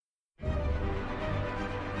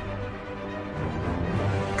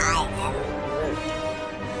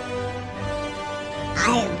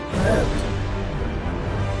I am Groot.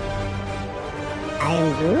 I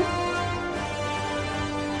am Groot.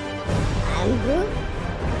 I am Groot.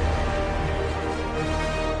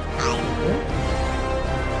 I am Groot.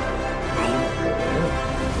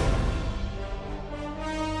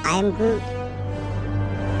 I am Groot. I am Groot.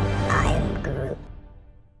 I am Groot.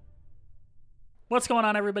 What's going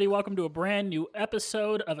on, everybody? Welcome to a brand new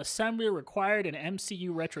episode of Assembly Required, an MCU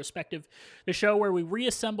retrospective, the show where we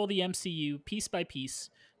reassemble the MCU piece by piece,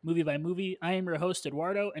 movie by movie. I am your host,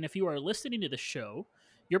 Eduardo, and if you are listening to the show,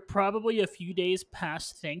 you're probably a few days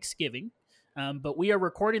past Thanksgiving, but we are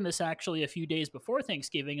recording this actually a few days before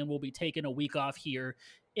Thanksgiving, and we'll be taking a week off here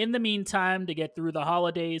in the meantime to get through the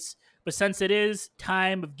holidays. But since it is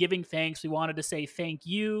time of giving thanks, we wanted to say thank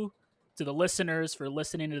you to the listeners for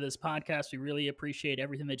listening to this podcast. We really appreciate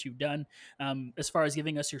everything that you've done as far as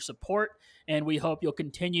giving us your support, and we hope you'll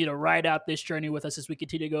continue to ride out this journey with us as we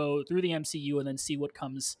continue to go through the MCU and then see what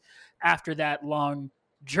comes after that long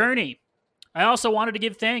journey. I also wanted to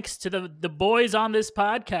give thanks to the boys on this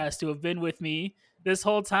podcast who have been with me this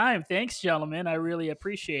whole time. Thanks, gentlemen. I really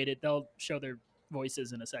appreciate it. They'll show their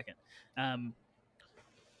voices in a second.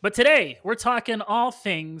 But today, we're talking all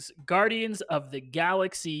things Guardians of the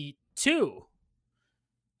Galaxy 2.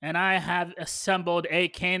 And I have assembled a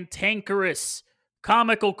cantankerous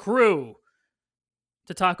comical crew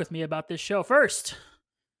to talk with me about this show. First,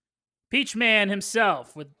 Peach Man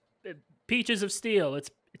himself with Peaches of Steel. It's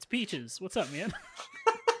Peaches. What's up, man?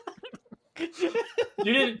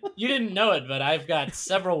 You didn't know it, but I've got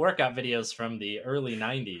several workout videos from the early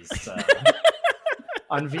 90s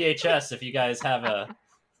on VHS if you guys have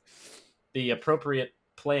the appropriate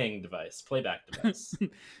playback device.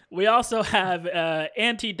 We also have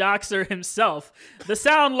anti-doxer himself, the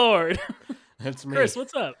Sound Lord. That's me. Chris,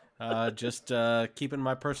 what's up? Just keeping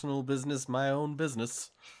my personal business my own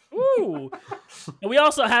business. Ooh. And we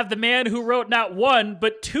also have the man who wrote not one,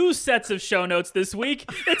 but two sets of show notes this week.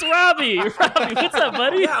 It's Robbie. Robbie, what's up,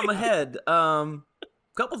 buddy? Yeah, I'm ahead.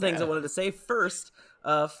 Couple things I wanted to say. First,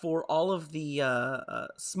 for all of the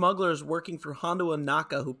smugglers working for Hondo and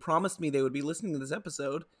Naka who promised me they would be listening to this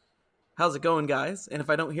episode, how's it going, guys? And if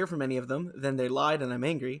I don't hear from any of them, then they lied and I'm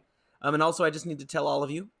angry. And also, I just need to tell all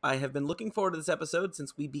of you, I have been looking forward to this episode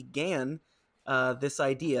since we began this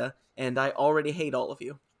idea, and I already hate all of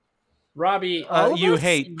you. Robbie, you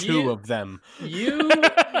hate two of them.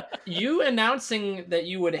 You announcing that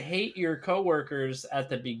you would hate your coworkers at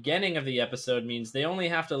the beginning of the episode means they only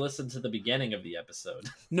have to listen to the beginning of the episode.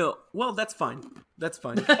 No, well, that's fine. That's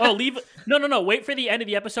fine. Oh, No. Wait for the end of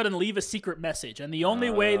the episode and leave a secret message. And the only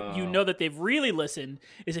way you know that they've really listened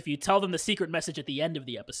is if you tell them the secret message at the end of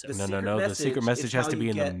the episode. No. The secret message has to be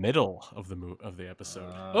in the middle of the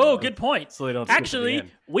episode. Oh, good point. So they don't skip to the Actually,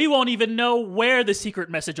 end. we won't even know where the secret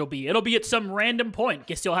message will be. It'll be at some random point.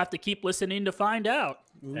 Guess you'll have to keep listening to find out.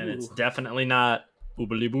 And it's definitely not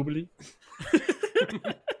boobly boobly. The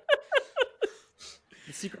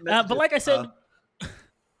secret message But like I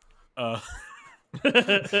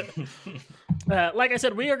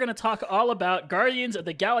said, we are going to talk all about Guardians of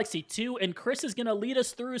the Galaxy 2, and Chris is going to lead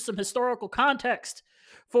us through some historical context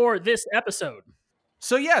for this episode.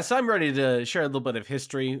 So yes, I'm ready to share a little bit of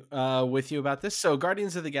history with you about this. So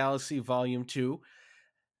Guardians of the Galaxy Volume 2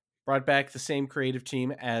 brought back the same creative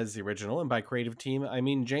team as the original, and by creative team, I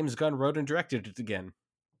mean James Gunn wrote and directed it again.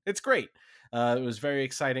 It's great. It was very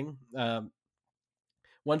exciting.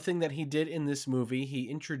 One thing that he did in this movie,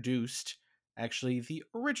 he introduced actually the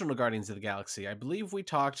original Guardians of the Galaxy. I believe we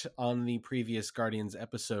talked on the previous Guardians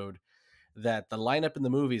episode that the lineup in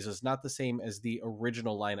the movies is not the same as the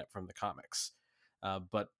original lineup from the comics.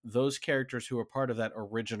 But those characters who were part of that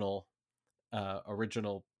original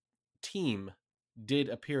team did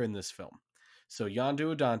appear in this film. So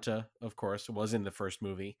Yondu Udonta, of course, was in the first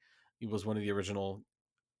movie. He was one of the original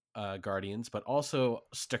Guardians, but also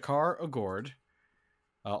Stakar Agord,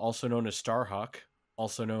 also known as Starhawk,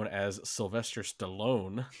 also known as Sylvester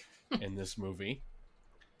Stallone in this movie.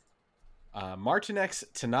 Martinex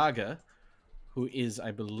Tanaga, who is,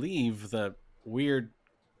 I believe, the weird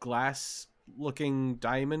glass-looking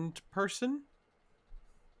diamond person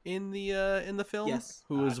in the film. Yes.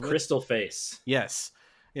 Who was Crystal Face. Yes.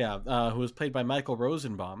 Yeah, who was played by Michael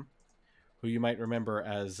Rosenbaum, who you might remember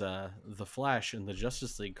as the Flash in the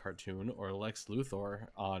Justice League cartoon, or Lex Luthor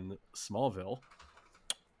on Smallville.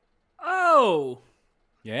 Oh!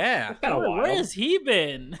 Yeah. Been a while. Where has he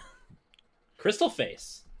been? Crystal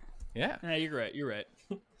Face. Yeah. Yeah, you're right.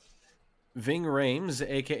 Ving Rhames,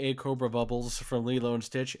 a.k.a. Cobra Bubbles from Lilo and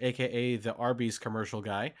Stitch, a.k.a. the Arby's commercial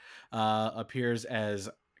guy, appears as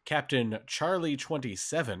Captain Charlie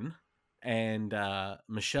 27 And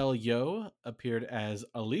Michelle Yeoh appeared as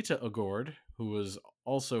Alita Agord, who was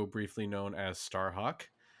also briefly known as Starhawk.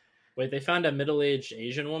 Wait, they found a middle-aged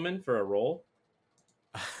Asian woman for a role?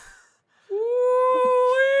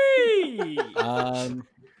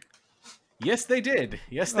 Yes, they did.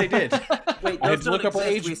 Yes, they did. Wait, I had those to look don't up her exist.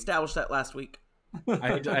 age. We established that last week.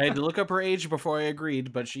 I had to look up her age before I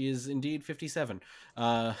agreed, but she is indeed 57.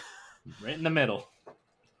 Right in the middle.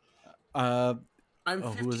 I'm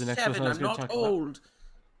who was the next person 57. I was I'm gonna not talk about? old.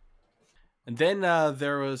 And then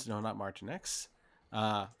there was not Martin X,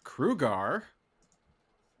 Krugar,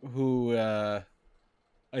 who I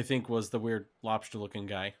think was the weird lobster-looking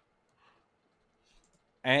guy.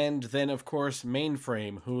 And then, of course,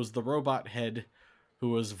 Mainframe, who was the robot head, who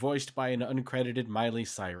was voiced by an uncredited Miley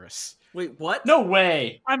Cyrus. Wait, what? No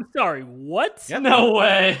way. I'm sorry, what? Yep. No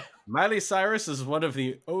way. Miley Cyrus is one of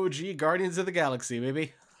the OG Guardians of the Galaxy,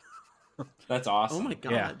 baby. That's awesome. Oh my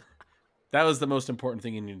god. Yeah. That was the most important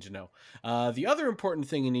thing you need to know. The other important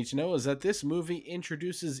thing you need to know is that this movie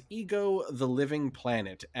introduces Ego the Living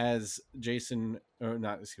Planet as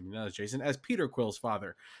as Peter Quill's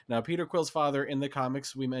father. Now, Peter Quill's father in the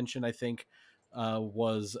comics we mentioned, I think,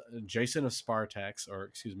 was Jason of Spartax, or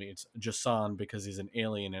excuse me, it's Jason because he's an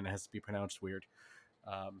alien and it has to be pronounced weird.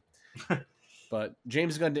 But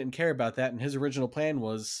James Gunn didn't care about that, and his original plan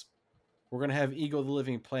was, we're going to have Ego the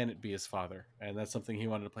Living Planet be his father. And that's something he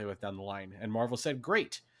wanted to play with down the line. And Marvel said,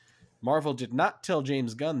 great. Marvel did not tell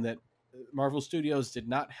James Gunn that Marvel Studios did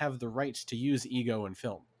not have the rights to use Ego in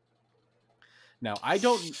film. Now, I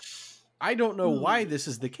don't know why this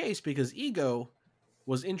is the case, because Ego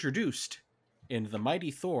was introduced in The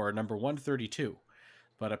Mighty Thor number 132.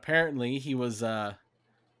 But apparently he was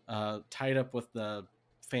tied up with the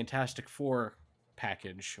Fantastic Four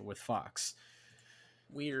package with Fox.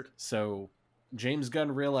 Weird. So James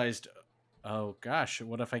Gunn realized, oh gosh,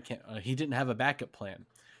 what if I can't? He didn't have a backup plan.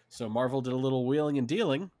 So Marvel did a little wheeling and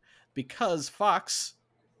dealing, because Fox,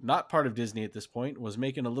 not part of Disney at this point, was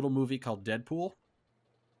making a little movie called Deadpool.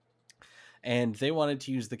 And they wanted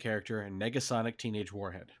to use the character Negasonic Teenage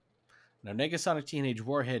Warhead. Now, Negasonic Teenage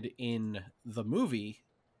Warhead in the movie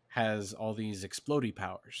has all these explodey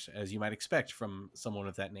powers, as you might expect from someone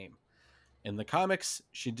with that name. In the comics,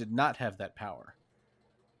 she did not have that power.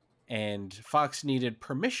 And Fox needed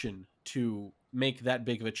permission to make that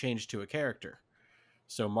big of a change to a character.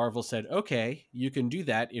 So Marvel said, okay, you can do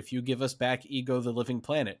that if you give us back Ego the Living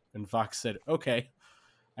Planet. And Fox said, okay.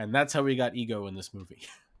 And that's how we got Ego in this movie.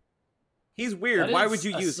 He's weird. That Why is would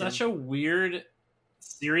you use such him? a weird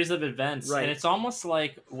series of events? Right. And it's almost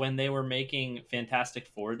like when they were making Fantastic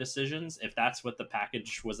Four decisions, if that's what the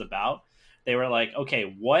package was about, they were like,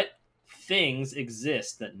 okay, what things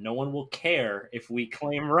exist that no one will care if we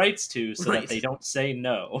claim rights to, so Right. that they don't say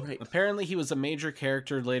no. Right. Apparently he was a major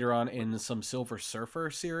character later on in some Silver Surfer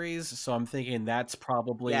series. So I'm thinking that's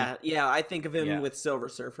probably... Yeah, I think of him Yeah. with Silver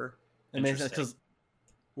Surfer. It makes sense, Interesting. 'cause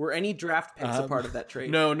Were any draft picks a part of that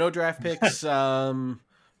trade? No draft picks.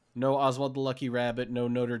 No Oswald the Lucky Rabbit. No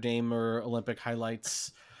Notre Dame or Olympic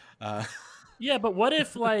highlights. Yeah, but what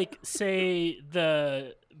if, like, say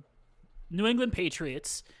the New England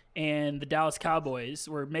Patriots and the Dallas Cowboys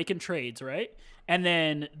were making trades, right? And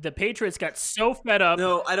then the Patriots got so fed up.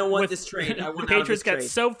 No, I don't want with- this trade. I want the out of this Patriots got trade.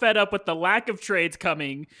 so fed up with the lack of trades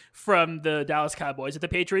coming from the Dallas Cowboys that the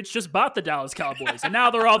Patriots just bought the Dallas Cowboys, and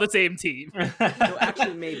now they're all the same team. No,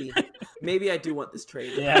 actually, maybe I do want this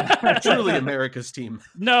trade. Yeah. Truly America's team.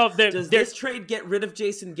 No, Does this trade get rid of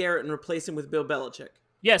Jason Garrett and replace him with Bill Belichick?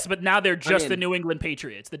 yes, but now they're just in. the New England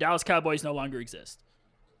Patriots. The Dallas Cowboys no longer exist.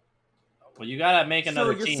 Well, you gotta make So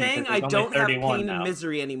another you're team. saying because I there's don't only have 31 pain now. and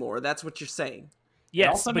misery anymore. That's what you're saying. Yes,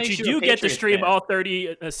 also but makes you you a do get to Patriots stream fan. all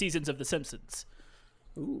 30 seasons of The Simpsons.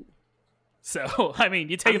 Ooh. So, I mean,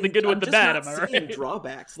 you take I the mean, good with I'm the just bad, not am I seeing right?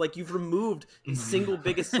 drawbacks. Like, you've removed the single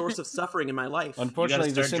biggest source of suffering in my life. Unfortunately,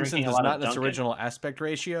 The start Simpsons drinking a is lot of not in its Dunkin'. original aspect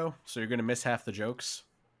ratio, so you're going to miss half the jokes.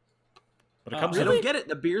 But it comes I with don't get it.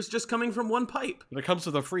 The beer's just coming from one pipe. But it comes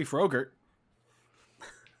with a free Frogurt.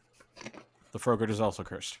 The Frogurt is also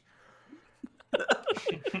cursed.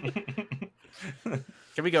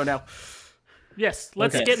 Can we go now? Yes,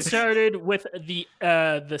 let's Okay. get started with the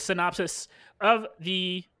synopsis of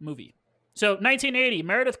the movie. So, 1980,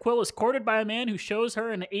 Meredith Quill is courted by a man who shows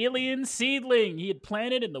her an alien seedling he had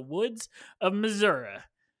planted in the woods of Missouri.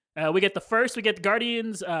 We get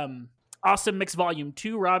Guardians Awesome Mix Volume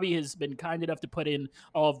 2. Robbie has been kind enough to put in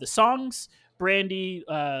all of the songs. Brandy,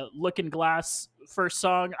 Looking Glass, first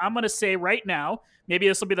song. I'm going to say right now, maybe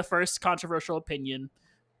this will be the first controversial opinion.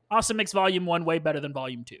 Awesome Mix Volume 1 way better than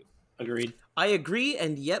Volume 2. Agreed. I agree,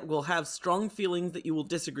 and yet will have strong feelings that you will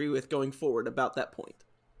disagree with going forward about that point.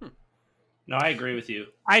 No, I agree with you.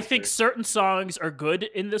 I think certain songs are good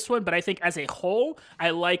in this one, but I think as a whole, I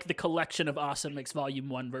like the collection of Awesome Mix Volume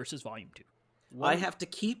 1 versus Volume 2. I have to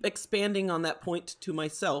keep expanding on that point to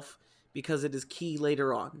myself because it is key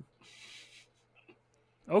later on.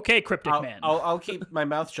 Okay, Cryptic Man. I'll keep my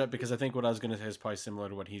mouth shut because I think what I was going to say is probably similar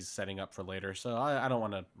to what he's setting up for later. So I don't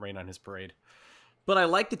want to rain on his parade. But I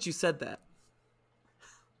like that you said that.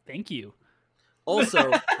 Thank you.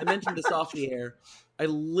 Also, I mentioned this off the air. I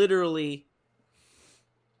literally...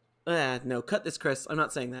 no, cut this, Chris. I'm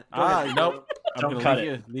not saying that. Go ahead. Nope. I'm Don't going cut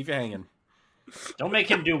to leave you hanging. Don't make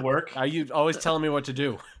him do work. Are you always telling me what to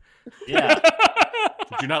do? Yeah.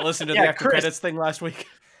 Did you not listen to Yeah, the after Chris. credits thing last week?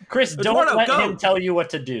 Chris, don't Eduardo, let go. him tell you what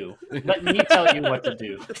to do. Let me tell you what to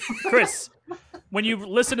do. Chris, when you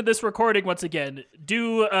listen to this recording once again,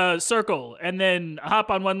 do a circle and then hop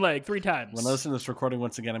on one leg 3 times. When I listen to this recording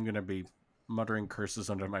once again, I'm going to be muttering curses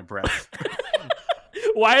under my breath.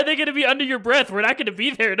 Why are they going to be under your breath? We're not going to be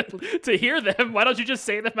there to hear them. Why don't you just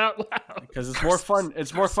say them out loud? Because it's more fun.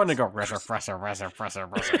 It's more fun to go fresser.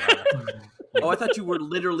 Oh, I thought you were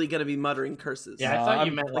literally going to be muttering curses. Yeah, I thought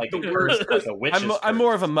you meant like the the worst. like a witch's I'm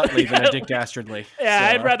more of a Muttley than a Dick Dastardly. Yeah,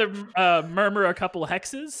 so- I'd rather murmur a couple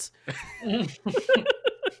hexes.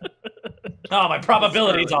 Oh, my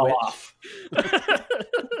probability's all off.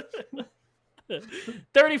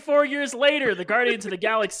 34 years later, the Guardians of the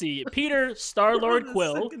Galaxy, Peter, Star-Lord The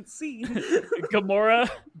Quill, second scene. Gamora,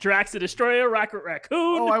 Drax the Destroyer, Rocket Raccoon.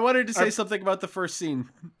 Oh, I wanted to say something about the first scene.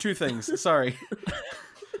 2 things. Sorry.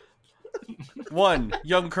 1,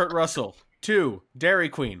 young Kurt Russell. 2, Dairy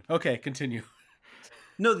Queen. Okay, continue.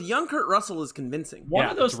 No, the young Kurt Russell is convincing. One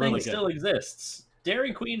Yeah, of those it's really things good. still exists.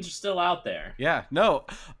 Dairy Queens are still out there. Yeah, no.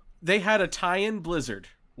 They had a tie-in Blizzard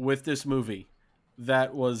with this movie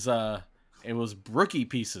that was it was Brookie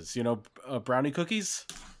Pieces, brownie cookies,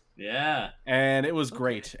 Yeah. and it was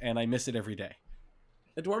great, and I miss it every day.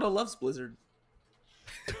 Eduardo loves Blizzard.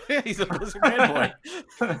 He's a Blizzard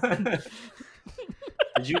fanboy.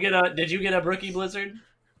 Did you get a Brookie Blizzard?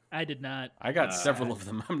 I did not. I got several of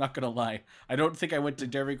them. I'm not gonna lie. I don't think I went to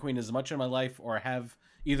Dairy Queen as much in my life, or have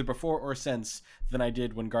either before or since, than I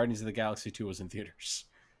did when Guardians of the Galaxy 2 was in theaters.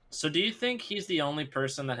 So do you think he's the only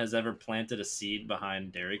person that has ever planted a seed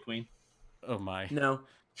behind Dairy Queen? Oh my! No.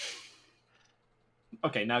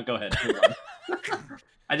 Okay, now go ahead. Move on.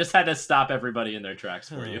 I just had to stop everybody in their tracks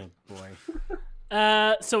for you. Oh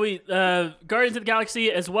boy! So we Guardians of the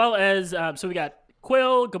Galaxy, as well as so we got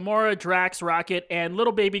Quill, Gamora, Drax, Rocket, and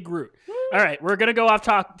little baby Groot. All right, we're gonna go off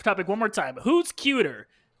topic one more time. Who's cuter,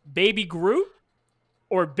 Baby Groot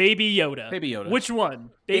or Baby Yoda? Baby Yoda. Which one?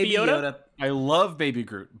 Baby Yoda? I love Baby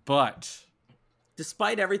Groot, but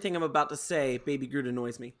Despite everything I'm about to say, Baby Groot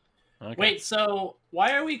annoys me. okay. Wait, so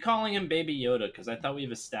why are we calling him Baby Yoda? Because I thought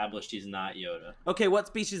we've established he's not Yoda. Okay, what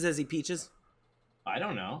species is he, Peaches? I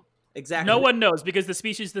don't know. Exactly. No one knows because the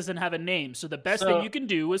species doesn't have a name. So the best thing you can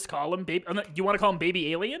do is call him Baby. You want to call him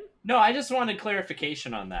Baby Alien? No, I just wanted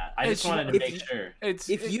clarification on that. I just wanted to if make you- sure.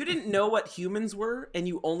 If you didn't know what humans were and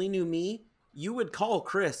you only knew me, you would call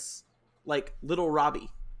Chris like Little Robbie.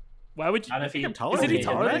 Why would you? Not if he, I'm taller Isn't he if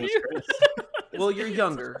taller than named you? Chris. Well, you're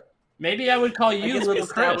younger. Maybe I would call I you guess we Little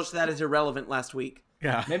established Chris. that as irrelevant last week.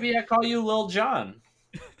 yeah. Maybe I call you Lil John.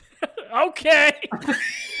 Okay.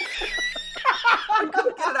 I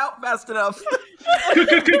couldn't get it out fast enough.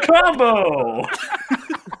 Combo.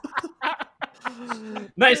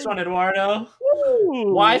 Nice one, Eduardo.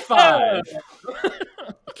 Y5.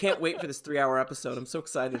 Can't wait for this 3-hour episode. I'm so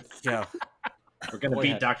excited. Yeah. We're gonna Go beat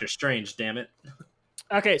ahead. Doctor Strange. Damn it.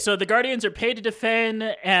 Okay, so the Guardians are paid to defend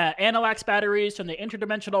Analax batteries from the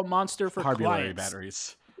interdimensional monster for Harbulary clients.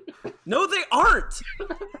 batteries. No, they aren't.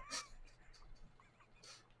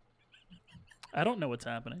 I don't know what's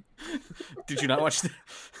happening. Did you not watch the...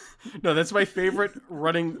 No, that's my favorite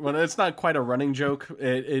running... Well, it's not quite a running joke.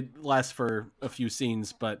 It lasts for a few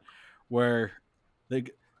scenes, but where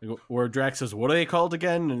where Drax says, what are they called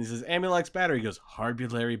again? And he says, Amulax battery. He goes,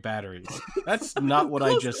 Harbulary batteries. That's not what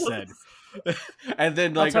I just said. And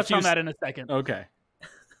then I'll like touch on that in a second. Okay.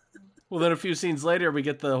 Well, then a few scenes later, we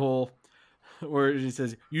get the whole... Where he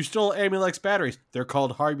says, you stole Amulax batteries. They're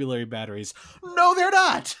called Harbulary batteries. No, they're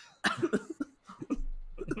not!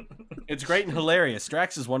 It's great and hilarious.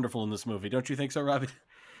 Drax is wonderful in this movie. Don't you think so, Robbie?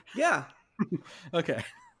 Yeah. Okay.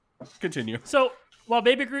 Continue. So, while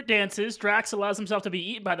Baby Groot dances, Drax allows himself to be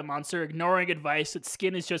eaten by the monster, ignoring advice that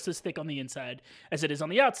skin is just as thick on the inside as it is on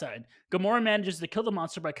the outside. Gamora manages to kill the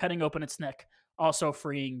monster by cutting open its neck, also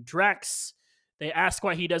freeing Drax. They ask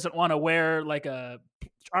why he doesn't want to wear like a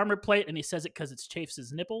armor plate, and he says it because it chafes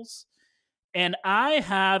his nipples. And I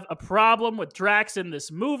have a problem with Drax in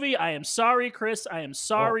this movie. I am sorry, Chris. I am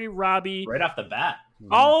sorry, Robbie. Right off the bat.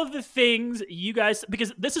 All of the things you guys,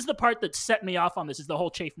 because this is the part that set me off on this, is the whole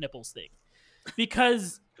chafe nipples thing.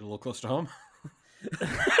 Because A little close to home.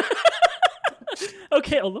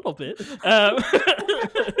 okay, a little bit.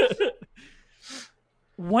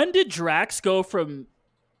 When did Drax go from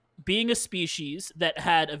being a species that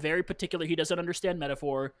had a very particular, he doesn't understand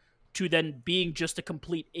metaphor, to then being just a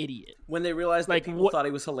complete idiot? When they realized Like, that people what- thought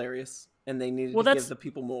he was hilarious and they needed Well, to that's- give the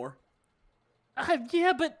people more.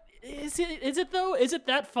 Yeah, but is it though? Is it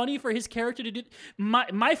that funny for his character to do?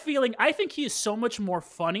 My feeling, I think he is so much more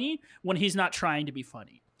funny when he's not trying to be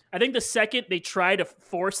funny. I think the second they try to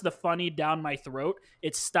force the funny down my throat,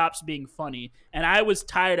 it stops being funny. And I was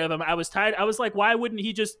tired of him. I was tired. I was like, why wouldn't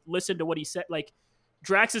he just listen to what he said? Like,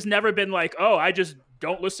 Drax has never been like, oh, I just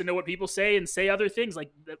don't listen to what people say and say other things.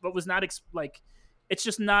 Like, that was not like, it's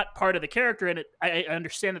just not part of the character. And I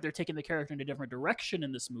understand that they're taking the character in a different direction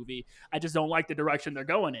in this movie. I just don't like the direction they're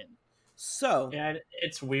going in. So, Yeah,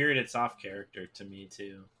 it's weird. It's off character to me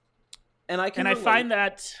too. and I can And I relate. find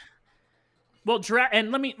that, well,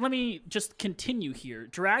 and let me just continue here.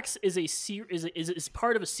 Drax is is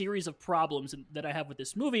part of a series of problems that I have with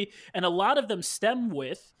this movie, and a lot of them stem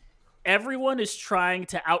with everyone is trying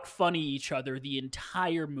to out-funny each other the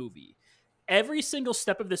entire movie. Every single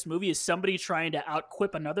step of this movie is somebody trying to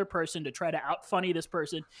out-quip another person to try to out-funny this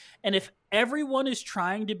person. And if everyone is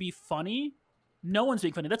trying to be funny, no one's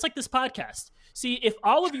being funny. That's like this podcast. See, if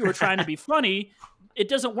all of you are trying to be funny, it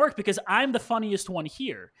doesn't work because I'm the funniest one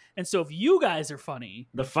here. And so if you guys are funny,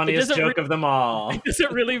 The funniest doesn't joke of them all. it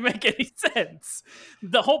doesn't really make any sense.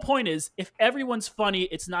 The whole point is, if everyone's funny,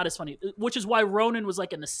 it's not as funny, which is why Ronan was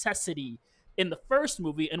like a necessity in the first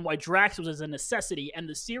movie and why Drax was as a necessity. And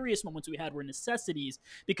the serious moments we had were necessities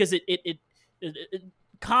because it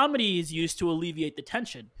comedy is used to alleviate the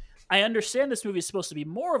tension. I understand this movie is supposed to be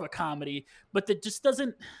more of a comedy, but that just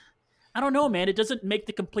doesn't, I don't know, man. It doesn't make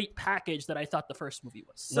the complete package that I thought the first movie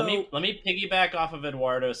was. So, let me piggyback off of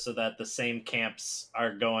Eduardo so that the same camps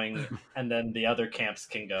are going and then the other camps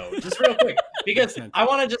can go. Just real quick. Because I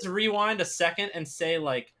want to just rewind a second and say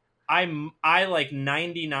like I like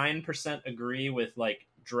 99% agree with like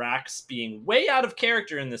Drax being way out of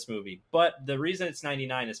character in this movie. But the reason it's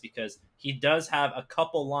 99 is because he does have a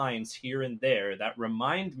couple lines here and there that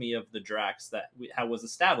remind me of the Drax that was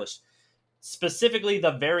established. Specifically,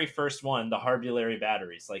 the very first one, the Harbulary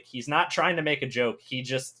batteries. Like, he's not trying to make a joke. He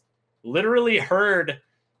just literally heard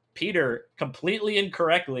Peter completely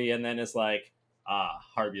incorrectly and then is like,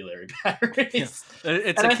 Harbulary batteries. Yeah. It's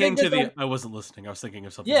And I akin think to that I wasn't listening. I was thinking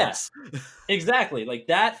of something Yeah. else. Exactly. Like,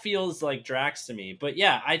 that feels like Drax to me. But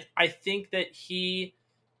yeah, I think that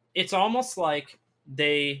it's almost like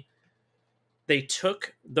they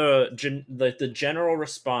took the general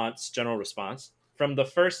response from the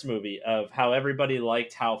first movie of how everybody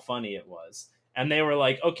liked how funny it was. And they were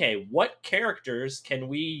like, okay, what characters can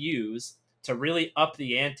we use to really up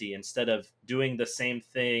the ante instead of doing the same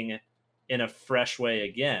thing in a fresh way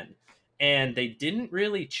again? And they didn't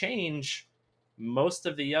really change most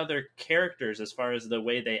of the other characters as far as the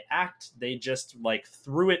way they act. They just like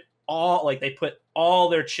threw it all, like they put all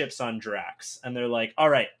their chips on Drax. And they're like, all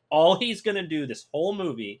right, all he's going to do this whole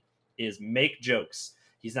movie is make jokes.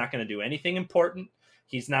 He's not going to do anything important.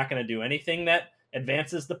 He's not going to do anything that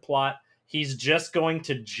advances the plot. He's just going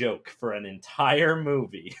to joke for an entire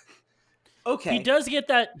movie. okay. He does get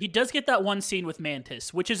that one scene with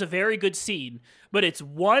Mantis, which is a very good scene, but it's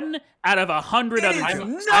 1 out of 100 other It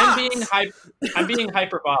is jokes. I'm being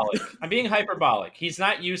hyperbolic. I'm being hyperbolic. He's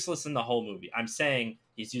not useless in the whole movie. I'm saying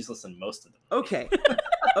he's useless in most of them. Okay.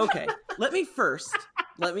 Okay. Let me first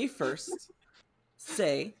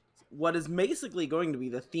say what is basically going to be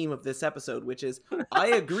the theme of this episode, which is I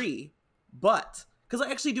agree, but because I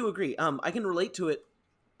actually do agree. I can relate to it.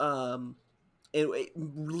 It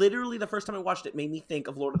literally the first time I watched it made me think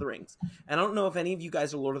of Lord of the Rings. And I don't know if any of you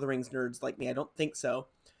guys are Lord of the Rings nerds like me. I don't think so.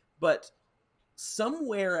 But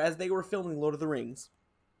somewhere as they were filming Lord of the Rings,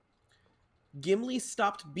 Gimli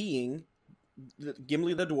the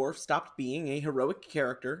dwarf stopped being a heroic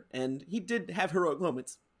character, and he did have heroic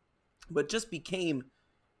moments, but just became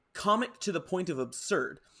comic to the point of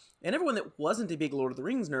absurd. And everyone that wasn't a big Lord of the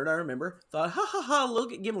Rings nerd, I remember, thought, ha ha ha,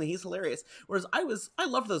 look at Gimli, he's hilarious. Whereas I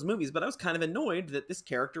loved those movies, but I was kind of annoyed that this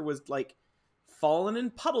character was like falling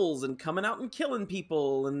in puddles and coming out and killing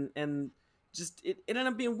people, and just it ended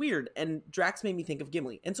up being weird. And Drax made me think of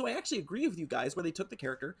Gimli. And so I actually agree with you guys where they took the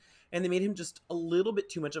character and they made him just a little bit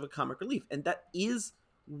too much of a comic relief. And that is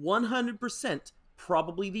 100%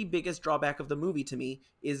 probably the biggest drawback of the movie to me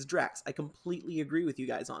is Drax. I completely agree with you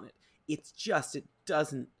guys on it. it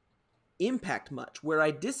doesn't impact much. Where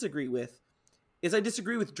I disagree with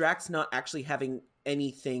Drax not actually having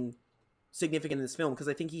anything significant in this film, because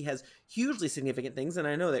I think he has hugely significant things, and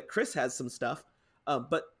I know that Chris has some stuff,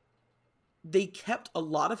 but they kept a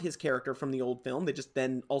lot of his character from the old film. They just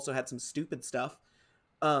then also had some stupid stuff.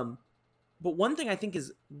 But one thing I think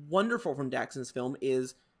is wonderful from Daxon's film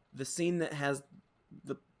is the scene that has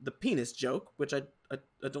the penis joke, which I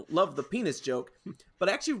don't love the penis joke, but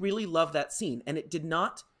I actually really love that scene. And it did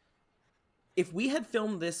not... If we had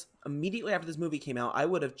filmed this immediately after this movie came out, I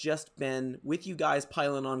would have just been with you guys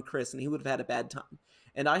piling on Chris, and he would have had a bad time.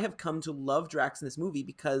 And I have come to love Drax in this movie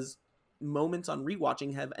because moments on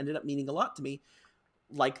rewatching have ended up meaning a lot to me,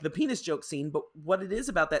 like the penis joke scene. But what it is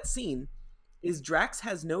about that scene is Drax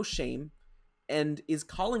has no shame and is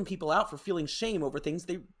calling people out for feeling shame over things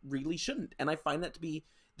they really shouldn't. And I find that to be...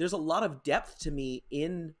 There's a lot of depth to me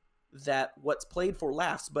in that what's played for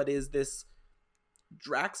laughs, but is this...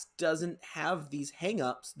 Drax doesn't have these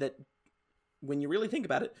hang-ups that, when you really think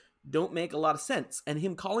about it, don't make a lot of sense. And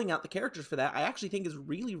him calling out the characters for that, I actually think is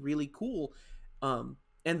really, really cool, and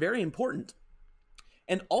very important.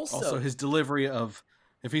 And also his delivery of,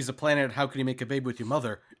 if he's a planet, how can you make a baby with your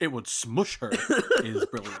mother? It would smush her is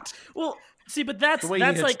brilliant. Well, see, but that's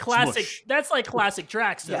like classic. Smush. That's like classic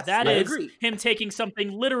Drax. Though. Yes, That I is agree. him taking something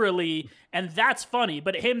literally, and that's funny.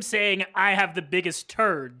 But him saying, "I have the biggest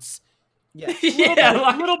turds." yeah.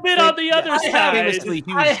 A little bit on the other side. Famously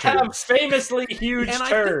huge I have turds. famously huge And I think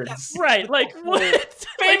turds. that's- Right, like what?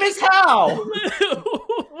 Famous how?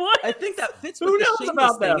 What? I think that fits Who with the knows shameless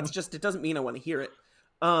about thing. them? It's just, it doesn't mean I want to hear it.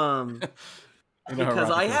 You know how Because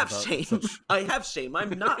Rocky I feels have about shame. such- I have shame.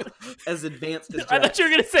 I'm not as advanced as I thought Drax. you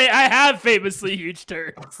were gonna say I have famously huge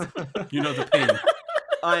turds. You know the pain.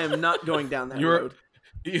 I am not going down that You're- road.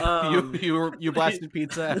 You blasted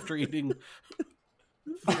pizza after eating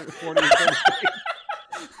 40 or 30.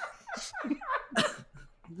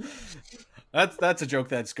 That's a joke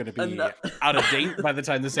that's going to be out of date by the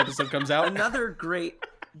time this episode comes out. Another great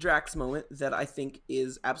Drax moment that I think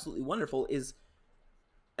is absolutely wonderful is,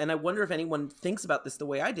 and I wonder if anyone thinks about this the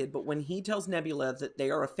way I did, but when he tells Nebula that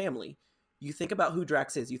they are a family, you think about who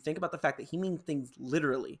Drax is. You think about the fact that he means things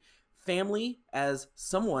literally. Family, as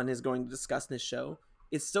someone is going to discuss in this show,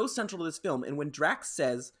 is so central to this film. And when Drax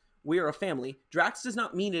says, we are a family, Drax does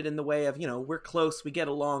not mean it in the way of, we're close, we get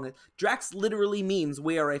along. Drax literally means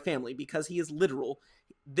we are a family because he is literal.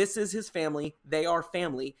 This is his family. They are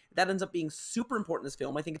family. That ends up being super important in this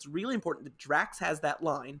film. I think it's really important that Drax has that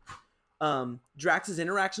line. Drax's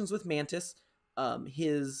interactions with Mantis,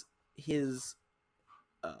 his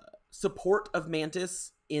support of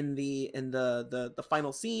Mantis in the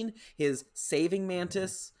final scene, his saving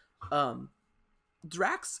Mantis.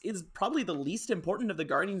 Drax is probably the least important of the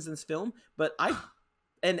Guardians in this film, but I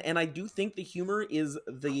do think the humor is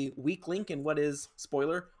the weak link in what is,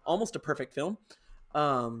 spoiler, almost a perfect film.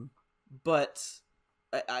 But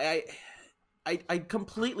I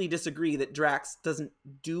completely disagree that Drax doesn't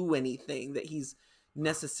do anything, that he's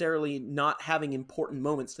necessarily not having important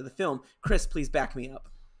moments to the film. Chris, please back me up.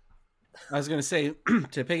 I was going to say,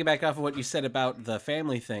 to piggyback off of what you said about the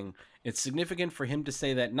family thing, it's significant for him to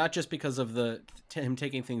say that, not just because of him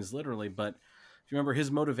taking things literally, but if you remember,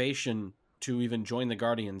 his motivation to even join the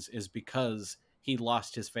Guardians is because he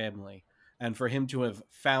lost his family. And for him to have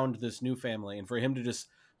found this new family, and for him to just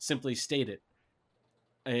simply state it,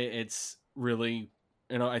 it's really,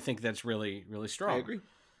 I think that's really, really strong. I agree.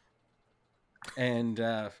 And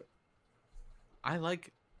I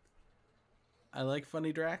like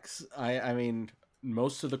funny Drax. I mean,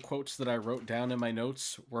 most of the quotes that I wrote down in my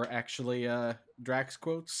notes were actually Drax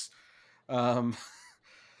quotes.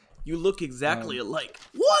 You look exactly alike.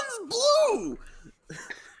 One's blue.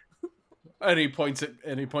 And he points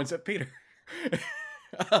at Peter.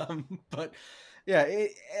 But yeah,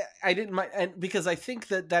 I didn't mind, and because I think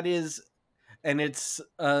that is, and it's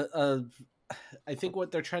I think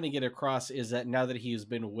what they're trying to get across is that now that he's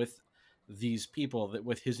been with these people, that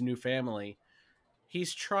with his new family,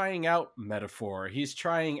 he's trying out metaphor. He's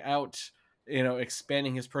trying out,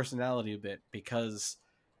 expanding his personality a bit, because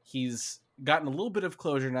he's gotten a little bit of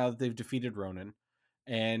closure now that they've defeated Ronan.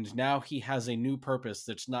 And now he has a new purpose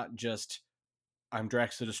that's not just, I'm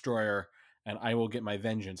Drax the Destroyer and I will get my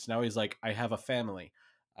vengeance. Now he's like, I have a family.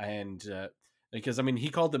 And because, he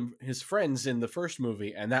called them his friends in the first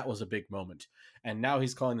movie, and that was a big moment. And now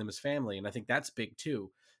he's calling them his family, and I think that's big too.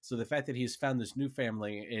 So the fact that he's found this new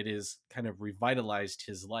family, it is kind of revitalized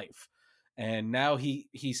his life. And now he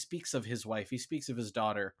speaks of his wife. He speaks of his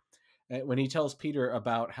daughter. When he tells Peter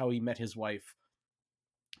about how he met his wife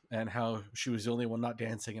and how she was the only one not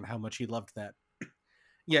dancing and how much he loved that.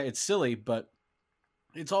 it's silly, but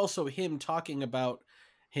it's also him talking about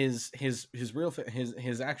his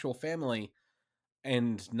actual family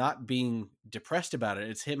and not being depressed about it.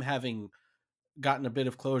 It's him having gotten a bit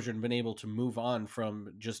of closure and been able to move on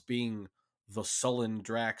from just being the sullen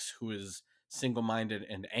Drax who is single-minded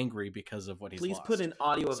and angry because of what he's Please lost. put an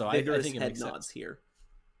audio of So vigorous think it head makes nods sense. here.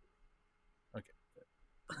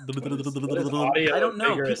 What is audio I don't know.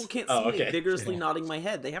 vigorous? People can't see Oh, me okay. vigorously nodding my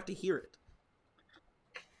head. They have to hear it.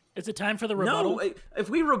 Is it time for the rebuttal? No, if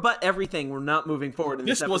we rebut everything, we're not moving forward in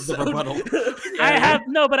this This was the episode. rebuttal. I have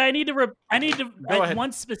no, but I need to. Go ahead.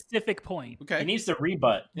 One specific point. He Okay. needs to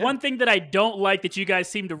rebut. Yeah. One thing that I don't like that you guys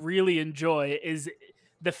seem to really enjoy is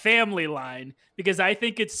the family line, because I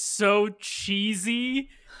think it's so cheesy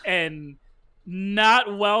and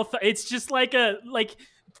not well. It's just like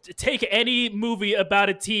take any movie about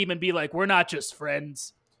a team and be like, we're not just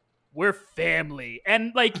friends, we're family,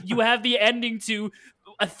 and like you have the ending to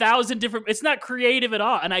 1,000 different. It's not creative at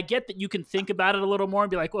all, and I get that you can think about it a little more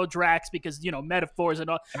and be like, well, Drax, because metaphors and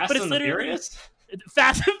all. Fast but it's and the literally Furious?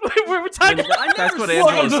 fast. we're talking. I never That's what said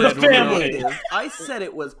Angelo it was said when we were- creative. I said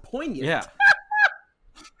it was poignant. Yeah.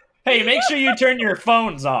 Hey, make sure you turn your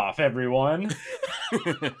phones off, everyone.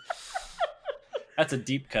 That's a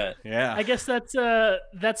deep cut. Yeah. I guess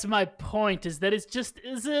that's my point, is that it just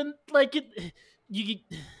isn't like it. You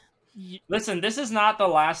Listen, this is not the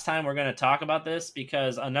last time we're going to talk about this,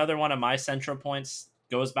 because another one of my central points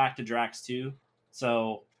goes back to Drax 2.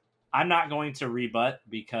 So I'm not going to rebut,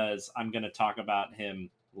 because I'm going to talk about him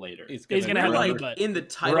later. He's gonna We're have a like rebut. in the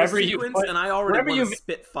title Wherever you sequence, put- and I already wherever want you- to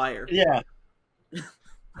spit fire. Yeah.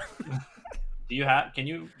 Do you have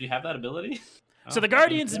that ability? So the Oh,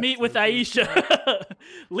 Guardians that's meet with so cool. Aisha,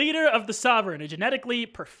 leader of the Sovereign, a genetically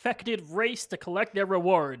perfected race, to collect their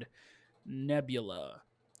reward, Nebula,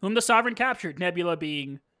 whom the Sovereign captured, Nebula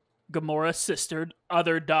being Gamora's sister,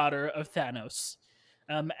 other daughter of Thanos.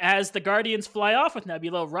 As the Guardians fly off with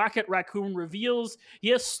Nebula, Rocket Raccoon reveals he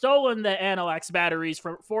has stolen the Analax batteries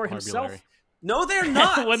for himself. Marbulary. No, they're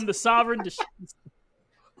not. When the Sovereign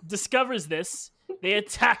discovers this, they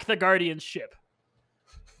attack the Guardians' ship.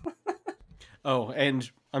 Oh, and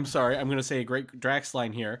I'm sorry, I'm going to say a great Drax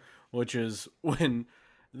line here, which is when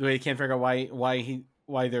they can't figure out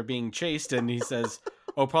why they're being chased, and he says,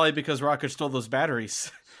 "Oh, probably because Rocket stole those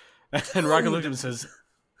batteries." And Rocket looks at him and says,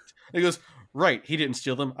 he goes, "Right, he didn't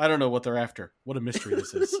steal them. I don't know what they're after. What a mystery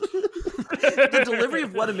this is." The delivery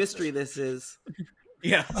of what a mystery this is.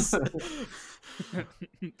 Yes.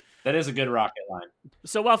 That is a good Rocket line.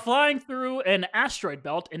 So while flying through an asteroid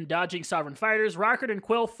belt and dodging Sovereign fighters, Rocket and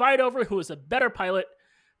Quill fight over who is a better pilot,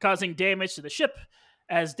 causing damage to the ship.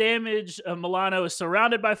 As damage, Milano is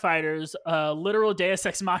surrounded by fighters, a literal Deus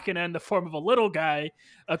Ex Machina in the form of a little guy,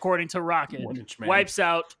 according to Rocket, 1-inch man. wipes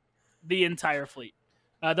out the entire fleet.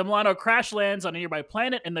 The Milano crash lands on a nearby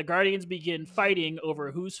planet, and the Guardians begin fighting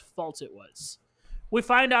over whose fault it was. We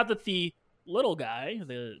find out that the little guy,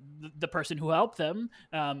 the person who helped them,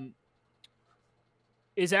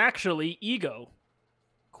 is actually Ego,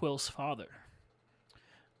 Quill's father.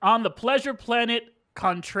 On the pleasure planet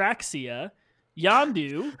Contraxia,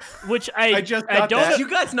 Yondu, which I just got don't that. Did you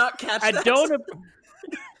guys not catch I that? don't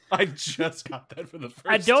I just got that for the first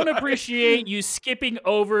I don't time. appreciate you skipping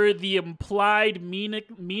over the implied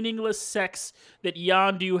meaningless sex that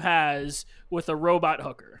Yondu has with a robot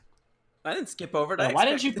hooker. I didn't skip over it. Why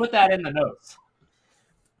didn't you put that in the notes?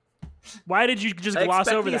 Why did you just I gloss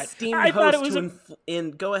expect over the that? esteemed I thought it host was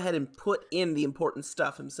to go ahead and put in the important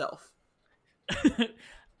stuff himself.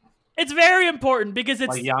 it's very important because it's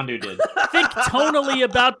Like Yondu did. think tonally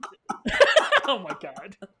about oh my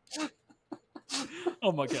god.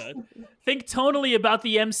 Oh my god. Think tonally about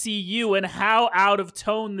the MCU and how out of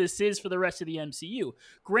tone this is for the rest of the MCU.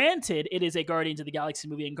 Granted, it is a Guardians of the Galaxy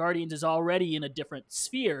movie and Guardians is already in a different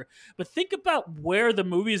sphere, but think about where the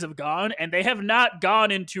movies have gone, and they have not gone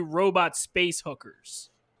into robot space hookers.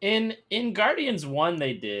 In Guardians 1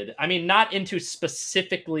 they did. I mean, not into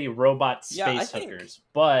specifically robot Yeah, I space think- hookers,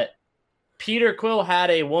 but Peter Quill had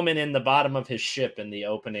a woman in the bottom of his ship in the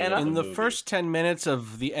opening And of In the movie. first 10 minutes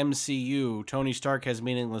of the MCU, Tony Stark has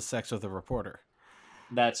meaningless sex with a reporter.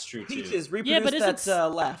 That's true too. Peaches, reproduce Yeah, but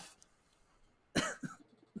that laugh.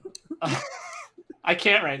 I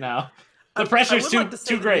can't right now. The I pressure's would too like to say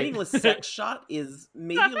too the great. meaningless sex shot is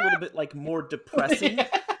maybe a little bit like more depressing,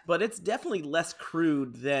 but it's definitely less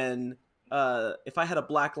crude than if I had a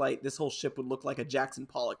black light, this whole ship would look like a Jackson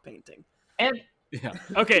Pollock painting. And Yeah.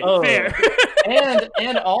 Okay, Oh. fair.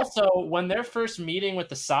 and also when they're first meeting with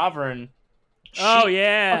the Sovereign. Oh she-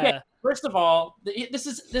 yeah. Okay, first of all,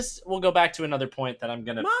 this. We'll go back to another point that I'm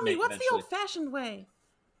gonna Mommy, make what's the eventually. old-fashioned way?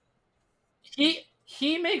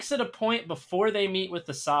 he makes it a point before they meet with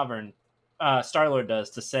the Sovereign, Star-Lord does,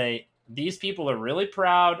 to say, these people are really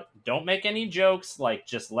proud. Don't make any jokes. Like,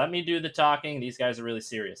 just let me do the talking. These guys are really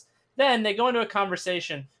serious. Then they go into a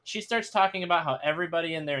conversation. She starts talking about how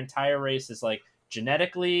everybody in their entire race is like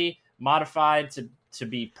genetically modified to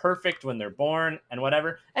be perfect when they're born and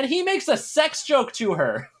whatever. And he makes a sex joke to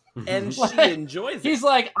her. And Like, she enjoys it. He's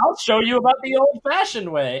like, I'll show you about the old-fashioned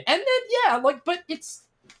way. And then, yeah, like, but it's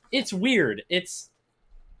weird. It's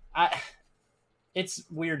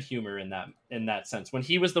weird humor in that sense. When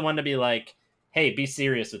he was the one to be like, hey, be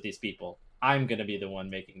serious with these people. I'm going to be the one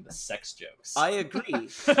making the sex jokes. I agree.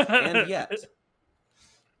 And yet.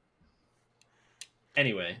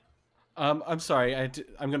 Anyway. I'm sorry.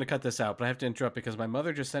 I'm going to cut this out, but I have to interrupt because my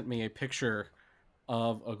mother just sent me a picture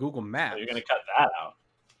of a Google map. You're going to cut that out.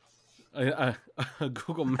 A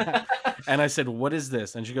Google map. And I said, what is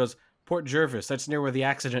this? And she goes, Port Jervis. That's near where the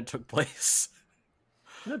accident took place.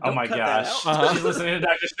 Oh my gosh. She's listening to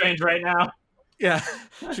Doctor Strange right now. Yeah.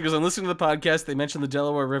 She goes, I'm listening to the podcast. They mentioned the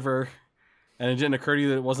Delaware River, and it didn't occur to you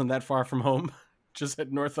that it wasn't that far from home. Just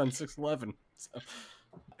head north on 611. So.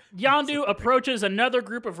 Yondu approaches another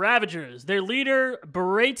group of Ravagers. Their leader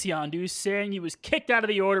berates Yondu, saying he was kicked out of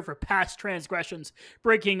the Order for past transgressions,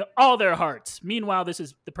 breaking all their hearts. Meanwhile, this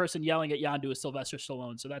is the person yelling at Yondu is Sylvester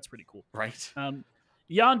Stallone, so that's pretty cool. Right.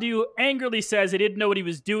 Yondu angrily says he didn't know what he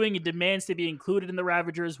was doing and demands to be included in the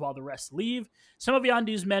Ravagers while the rest leave. Some of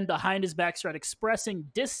Yondu's men behind his back start expressing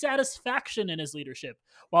dissatisfaction in his leadership,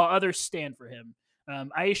 while others stand for him.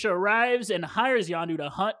 Aisha arrives and hires Yondu to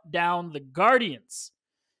hunt down the Guardians.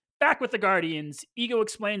 Back with the Guardians, Ego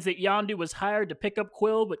explains that Yondu was hired to pick up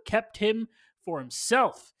Quill, but kept him for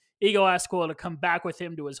himself. Ego asks Quill to come back with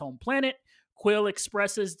him to his home planet. Quill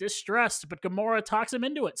expresses distrust, but Gamora talks him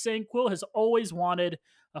into it, saying Quill has always wanted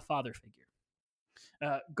a father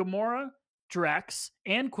figure. Gamora, Drax,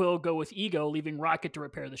 and Quill go with Ego, leaving Rocket to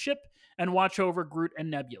repair the ship and watch over Groot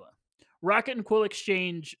and Nebula. Rocket and Quill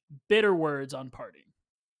exchange bitter words on parting.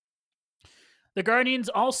 The Guardians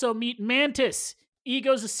also meet Mantis,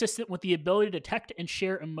 Ego's assistant with the ability to detect and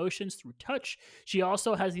share emotions through touch. She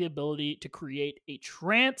also has the ability to create a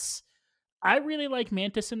trance. I really like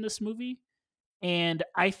Mantis in this movie, and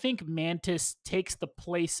I think Mantis takes the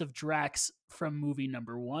place of Drax from movie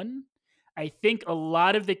number 1. I think a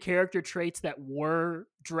lot of the character traits that were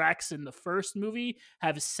Drax in the first movie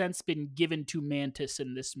have since been given to Mantis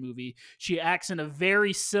in this movie. She acts in a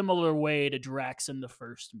very similar way to Drax in the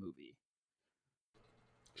first movie.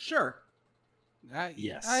 Sure.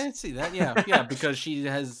 Yes, I see that. Yeah, because she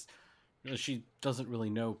doesn't really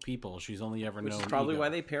know people. She's only ever known. Which is probably Ego. why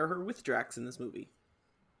they pair her with Drax in this movie.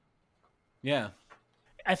 Yeah,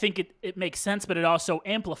 I think it makes sense, but it also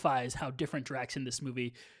amplifies how different Drax in this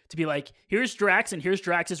movie to be like, here's Drax and here's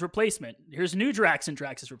Drax's replacement. Here's new Drax and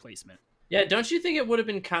Drax's replacement. Yeah, don't you think it would have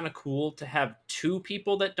been kind of cool to have two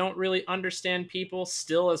people that don't really understand people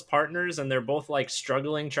still as partners, and they're both like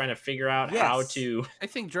struggling, trying to figure out how to... I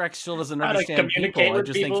think Drax still doesn't how to understand communicate people. I with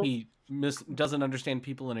just people. think he doesn't understand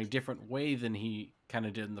people in a different way than he kind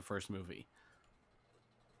of did in the first movie.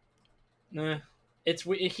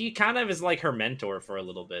 He kind of is like her mentor for a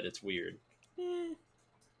little bit. It's weird.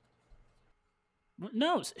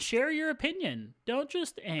 No, share your opinion. Don't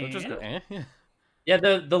just Don't just go, Yeah. Yeah,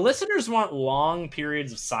 the listeners want long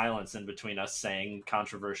periods of silence in between us saying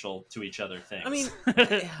controversial to each other things. I mean,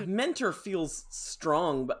 mentor feels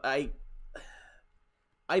strong, but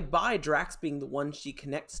I buy Drax being the one she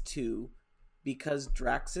connects to because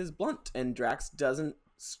Drax is blunt and Drax doesn't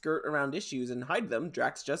skirt around issues and hide them.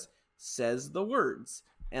 Drax just says the words.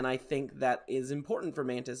 And I think that is important for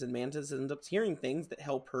Mantis, and Mantis ends up hearing things that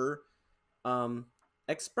help her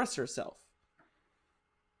express herself.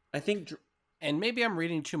 I think... And maybe I'm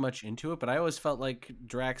reading too much into it, but I always felt like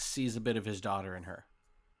Drax sees a bit of his daughter in her.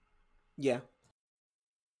 Yeah.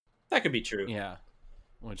 That could be true. Yeah.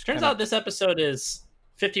 Which Turns out this episode is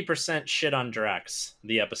 50% shit on Drax,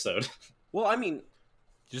 the episode. Well, I mean...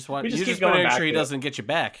 You just keep want to going make back sure he to it. doesn't get you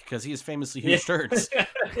back, because he has famously huge turds.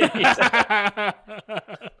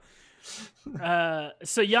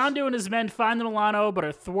 So Yondu and his men find the Milano, but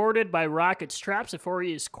are thwarted by Rocket's traps before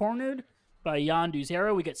he is cornered by Yondu's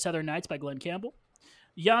arrow. We get Southern Nights by Glenn Campbell.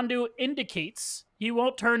 Yondu indicates he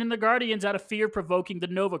won't turn in the Guardians out of fear of provoking the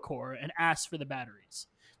Nova Corps and asks for the batteries.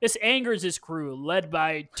 This angers his crew, led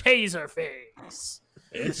by Taserface.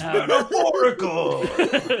 It's metaphorical!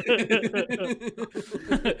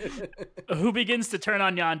 Who begins to turn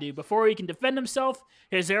on Yondu. Before he can defend himself,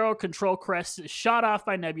 his arrow control crest is shot off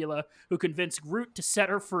by Nebula, who convinced Groot to set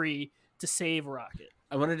her free to save Rocket.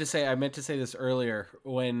 I meant to say this earlier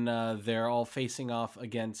when they're all facing off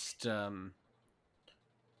against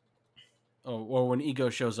or when Ego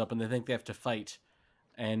shows up and they think they have to fight,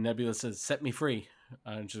 and Nebula says, "Set me free,"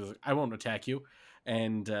 and she's like, "I won't attack you,"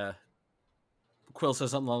 and Quill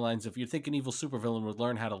says something along the lines of, "You'd think an evil supervillain would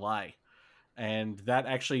learn how to lie," and that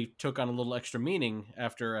actually took on a little extra meaning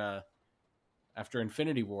after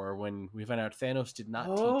Infinity War, when we found out Thanos did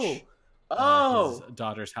not teach his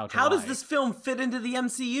daughters how to lie. How does this film fit into the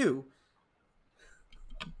MCU?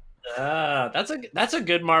 That's a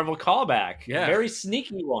good Marvel callback. Yeah. Very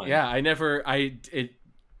sneaky one. Yeah, I think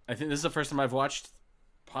this is the first time I've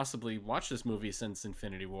possibly watched this movie since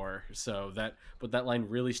Infinity War. So that line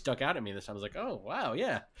really stuck out at me this time. I was like, oh wow,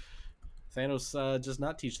 yeah. Thanos does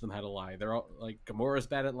not teach them how to lie. They're all like, Gamora's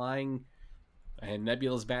bad at lying, and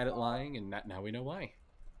Nebula's bad at lying, and now we know why.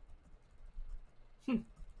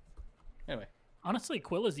 Anyway, Honestly,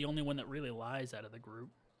 Quill is the only one that really lies out of the group.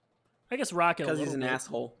 I guess Rocket, Because he's an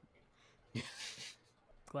asshole.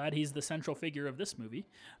 Glad he's the central figure of this movie.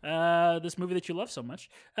 This movie that you love so much.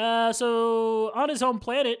 So on his home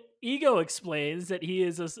planet, Ego explains that he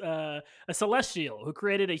is a celestial who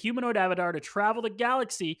created a humanoid avatar to travel the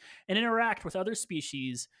galaxy and interact with other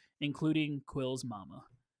species, including Quill's mama.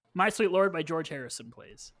 My Sweet Lord by George Harrison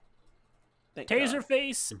plays. Thank God.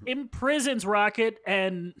 Taserface imprisons Rocket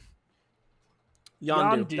and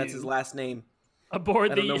Yondu. That's his last name.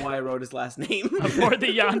 aboard I don't know why I wrote his last name. aboard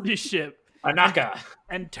the Yondu ship. Anaka.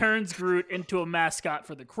 And turns Groot into a mascot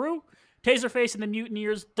for the crew. Taserface and the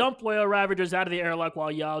mutineers dump loyal Ravagers out of the airlock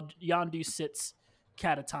while Yondu sits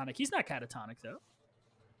catatonic. He's not catatonic, though.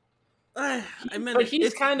 I mean, But he's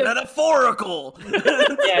it's kind of- metaphorical.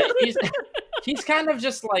 Yeah, he's kind of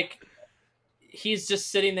just like, he's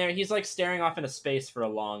just sitting there. He's like staring off into space for a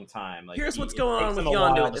long time. Like, Here's what's it going takes on him with a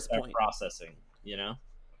Yondu while at to this start point. processing, you know?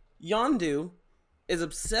 Yondu is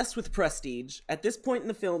obsessed with prestige. At this point in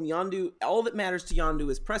the film, Yondu, all that matters to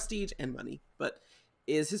Yondu is prestige and money, but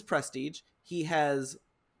is his prestige. He has,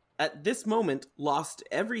 at this moment, lost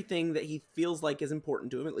everything that he feels like is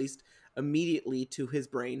important to him, at least immediately to his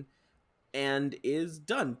brain, and is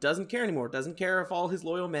done. Doesn't care anymore. Doesn't care if all his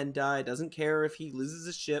loyal men die. Doesn't care if he loses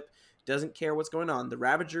his ship. Doesn't care what's going on. The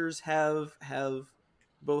Ravagers have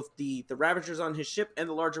both the Ravagers on his ship and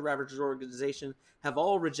the larger Ravagers organization have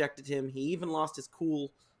all rejected him. He even lost his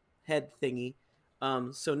cool head thingy.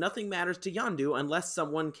 So nothing matters to Yondu unless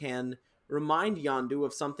someone can remind Yondu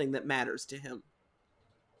of something that matters to him.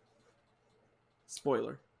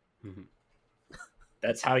 Spoiler. Mm-hmm.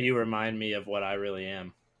 That's how you remind me of what I really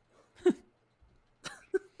am.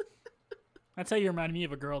 That's how you remind me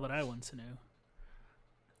of a girl that I once knew.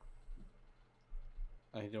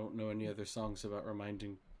 I don't know any other songs about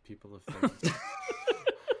reminding people of things.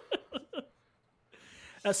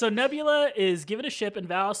 So Nebula is given a ship and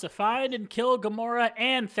vows to find and kill Gamora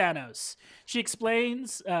and Thanos. She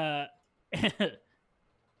explains her and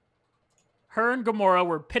Gamora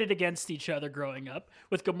were pitted against each other growing up,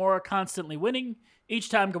 with Gamora constantly winning. Each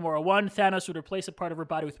time Gamora won, Thanos would replace a part of her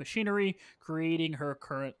body with machinery, creating her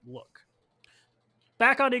current look.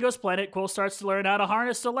 Back on Ego's planet, Quill starts to learn how to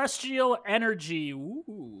harness celestial energy. Ooh.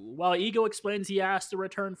 While Ego explains he has to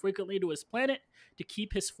return frequently to his planet to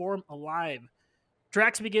keep his form alive.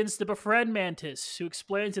 Drax begins to befriend Mantis, who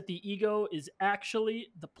explains that the Ego is actually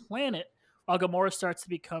the planet, while Gamora starts to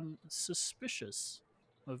become suspicious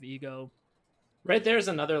of Ego. Right there's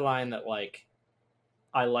another line that like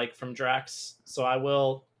I like from Drax, so I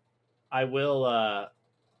will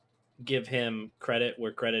give him credit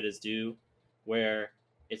where credit is due, where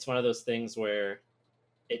it's one of those things where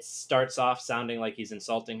it starts off sounding like he's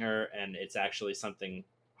insulting her, and it's actually something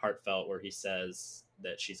heartfelt where he says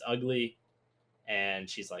that she's ugly, and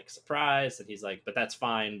she's like surprised, and he's like, but that's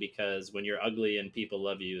fine, because when you're ugly and people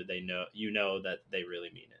love you, they know that they really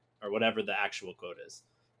mean it, or whatever the actual quote is.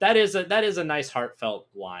 That is a nice heartfelt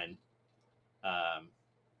line.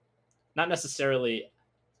 Not necessarily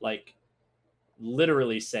like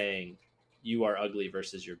literally saying you are ugly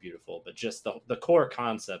versus you're beautiful, but just the core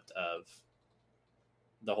concept of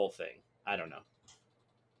the whole thing. I don't know.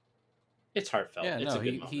 It's heartfelt. Yeah, it's no, a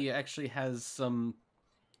good moment. he actually has some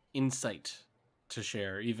insight to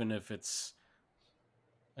share, even if it's,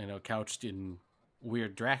 couched in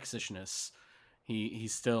weird Draxishness. He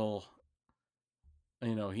still,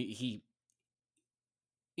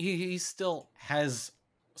 he still has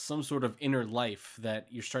some sort of inner life that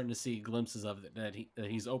you're starting to see glimpses of that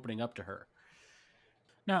he's opening up to her.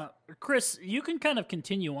 Now, Chris, you can kind of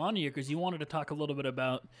continue on here because you wanted to talk a little bit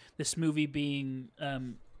about this movie being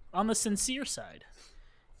on the sincere side.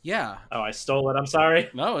 Yeah. Oh, I stole it. I'm sorry.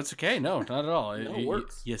 No, it's okay. No, not at all. It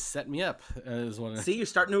works. You set me up. Is what See, you're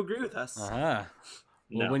starting to agree with us.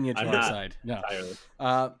 We'll No, win you to I'm our not side. No.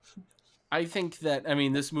 entirely. I think that, I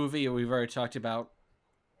mean, this movie we've already talked about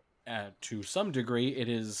to some degree. It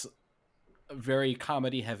is very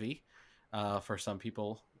comedy heavy. For some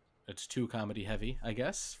people, it's too comedy heavy, I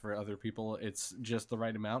guess. For other people, it's just the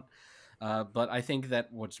right amount. But I think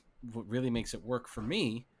that what really makes it work for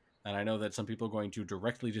me, and I know that some people are going to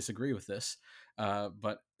directly disagree with this,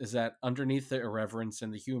 but is that underneath the irreverence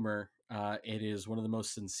and the humor, it is one of the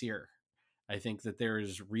most sincere. I think that there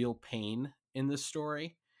is real pain in this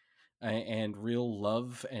story and real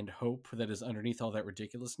love and hope that is underneath all that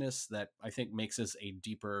ridiculousness that I think makes this a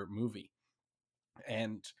deeper movie.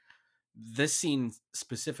 And this scene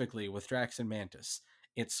specifically with Drax and Mantis,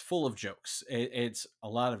 it's full of jokes. It's a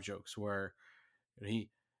lot of jokes where he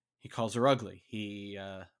calls her ugly.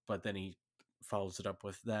 But then he follows it up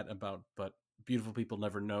with that about, but beautiful people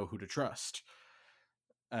never know who to trust.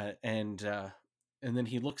 And then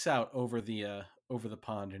he looks out over the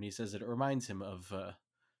pond and he says that it reminds him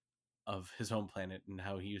of his home planet and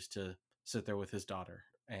how he used to sit there with his daughter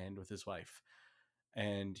and with his wife.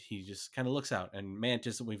 And he just kind of looks out, and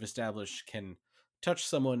Mantis, we've established, can touch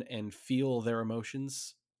someone and feel their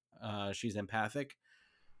emotions. She's empathic.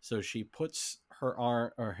 So she puts her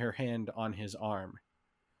arm or her hand on his arm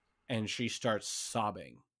and she starts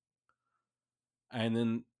sobbing. And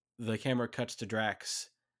then the camera cuts to Drax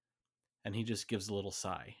and he just gives a little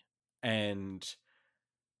sigh. And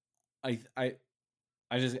I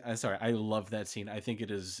love that scene. I think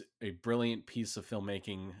it is a brilliant piece of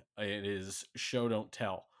filmmaking. It is show don't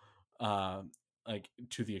tell, like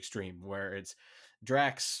to the extreme, where it's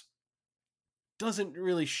Drax doesn't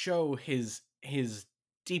really show his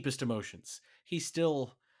deepest emotions. He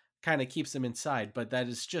still kind of keeps them inside, but that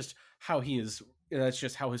is just how he is. That's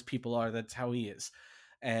just how his people are. That's how he is.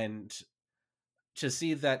 And to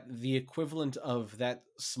see that the equivalent of that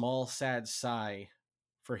small sad sigh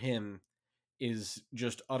for him is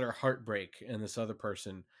just utter heartbreak in this other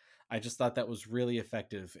person, I just thought that was really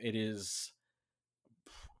effective. It is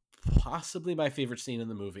possibly my favorite scene in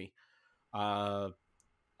the movie.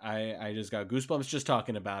 I just got goosebumps just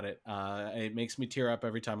talking about it. It makes me tear up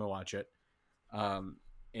every time I watch it.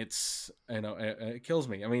 It's, it kills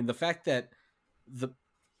me. I mean, the fact that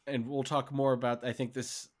and we'll talk more about, I think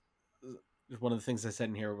this is one of the things I said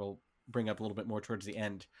in here we'll bring up a little bit more towards the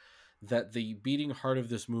end, that the beating heart of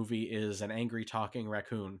this movie is an angry talking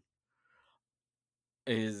raccoon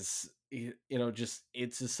is, just,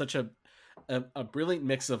 it's just such a brilliant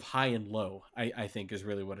mix of high and low, I think is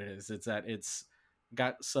really what it is. It's that it's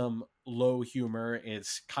got some low humor,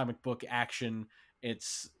 it's comic book action,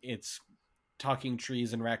 it's talking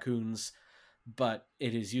trees and raccoons, but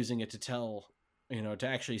it is using it to tell, to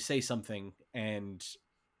actually say something and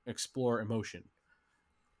explore emotion.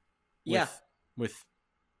 With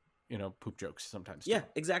poop jokes sometimes. Yeah,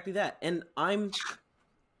 exactly that. And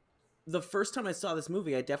the first time I saw this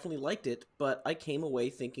movie, I definitely liked it, but I came away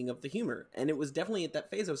thinking of the humor. And it was definitely at that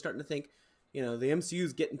phase I was starting to think, the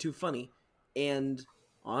MCU's getting too funny. And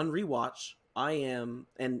on rewatch, I am,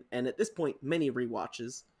 and at this point, many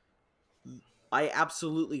rewatches, I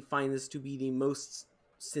absolutely find this to be the most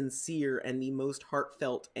sincere and the most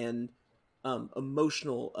heartfelt and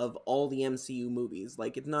emotional of all the MCU movies.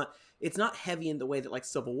 Like, it's not heavy in the way that like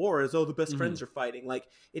Civil War is, the best friends are fighting. Like,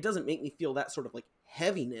 it doesn't make me feel that sort of like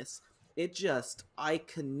heaviness. It just, I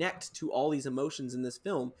connect to all these emotions in this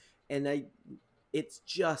film, and it's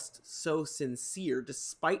just so sincere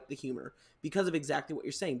despite the humor, because of exactly what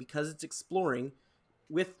you're saying, because it's exploring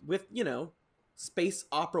with space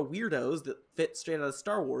opera weirdos that fit straight out of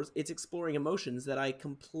Star Wars. It's exploring emotions that I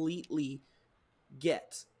completely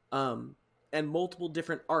get. And multiple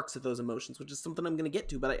different arcs of those emotions, which is something I'm going to get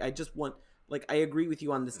to. But I just want, I agree with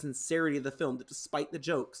you on the sincerity of the film, that despite the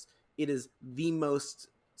jokes, it is the most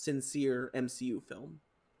sincere MCU film.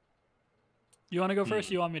 You want to go first?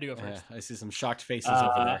 Or you want me to go first? I see some shocked faces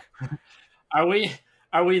over there.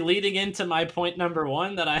 Are we leading into my point number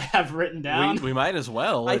one that I have written down? We might as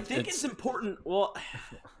well. I think it's important. Well,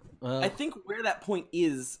 I think where that point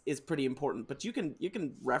is pretty important, but you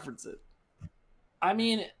can reference it. I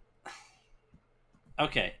mean,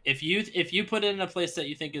 okay, if you put it in a place that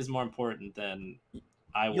you think is more important, then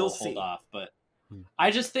I will hold off. But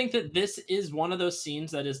I just think that this is one of those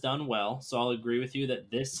scenes that is done well. So I'll agree with you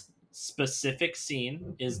that this specific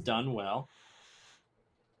scene is done well.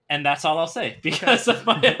 And that's all I'll say because of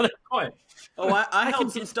my other point. Oh, I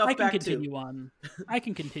held some stuff back too. I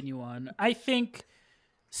can continue on. I think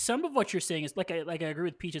some of what you're saying is, I agree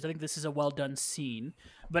with Peaches. I think this is a well done scene.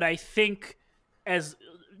 But I think, as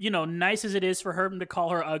nice as it is for her to call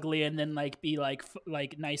her ugly and then be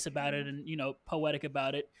nice about it and poetic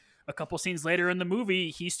about it, a couple scenes later in the movie,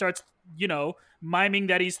 he starts, miming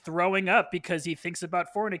that he's throwing up because he thinks about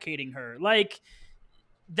fornicating her. Like,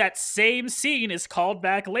 that same scene is called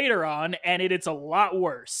back later on, and it's a lot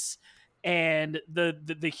worse. And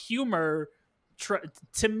the humor,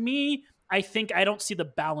 to me, I think I don't see the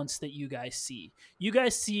balance that you guys see. You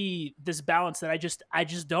guys see this balance that I just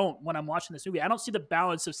don't when I'm watching this movie. I don't see the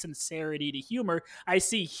balance of sincerity to humor. I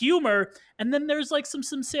see humor, and then there's like some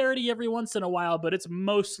sincerity every once in a while, but it's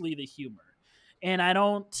mostly the humor. And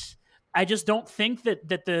I just don't think that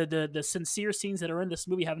the sincere scenes that are in this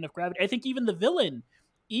movie have enough gravity. I think even the villain,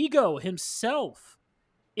 Ego himself,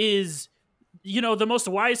 is the most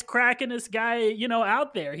wisecrackinest guy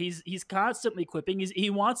out there. He's constantly quipping. He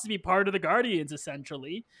wants to be part of the Guardians,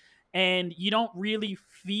 essentially, and you don't really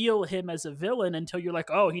feel him as a villain until you're like,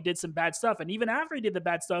 oh, he did some bad stuff. And even after he did the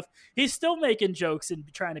bad stuff, he's still making jokes and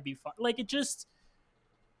trying to be fun. Like, it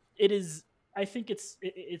is. I think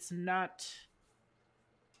it's not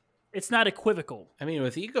equivocal. I mean,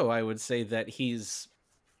 with Ego, I would say that he's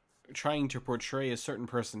trying to portray a certain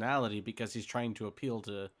personality because he's trying to appeal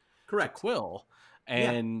to Quill,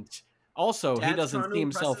 and also he doesn't see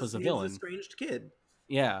himself as a villain. He's an estranged kid.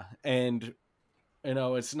 Yeah, and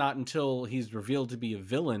it's not until he's revealed to be a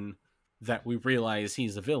villain that we realize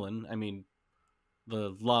he's a villain. I mean,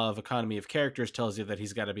 the law of economy of characters tells you that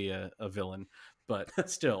he's got to be a villain, but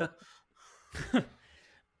still.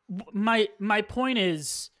 My point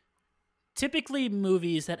is, typically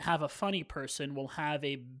movies that have a funny person will have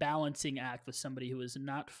a balancing act with somebody who is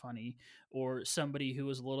not funny, or somebody who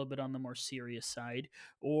is a little bit on the more serious side,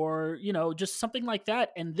 or just something like that.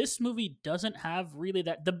 And this movie doesn't have really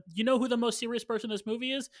that. Who the most serious person in this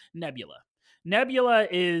movie is? Nebula. Nebula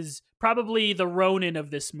is probably the Ronin of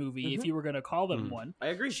this movie, if you were going to call them one. I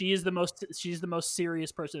agree. She's the most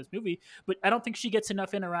serious person in this movie, but I don't think she gets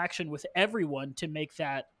enough interaction with everyone to make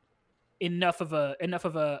that enough of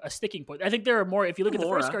a sticking point. I think there are more. If you look at the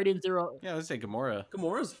first Guardians, there are. Yeah, let's say Gamora.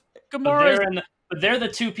 But they're the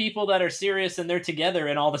two people that are serious, and they're together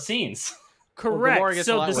in all the scenes. Correct. Well, Gamora gets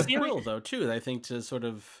a lot with series, Quill, though, too. I think to sort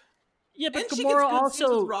of. Yeah, but and Gamora she gets good also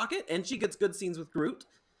scenes with Rocket, and she gets good scenes with Groot.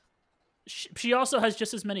 She also has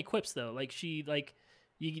just as many quips, though. Like, she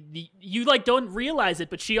you like don't realize it,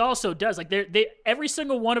 but she also does. Like, every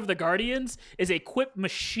single one of the Guardians is a quip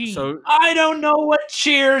machine. So I don't know what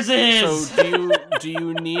Cheers is. So do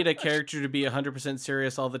you need a character to be 100%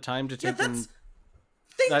 serious all the time to take them?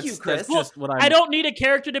 Thank you, Chris. That's just what I don't need a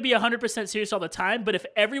character to be 100% serious all the time, but if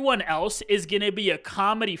everyone else is going to be a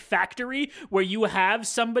comedy factory where you have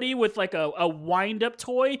somebody with like a wind-up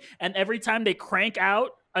toy, and every time they crank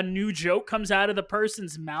out, a new joke comes out of the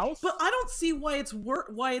person's mouth. But I don't see why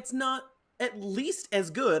it's not at least as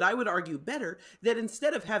good. I would argue better that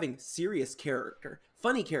instead of having serious character,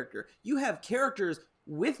 funny character, you have characters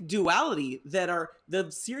with duality that are the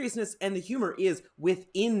seriousness and the humor is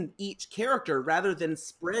within each character rather than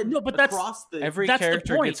spread across the. Every that's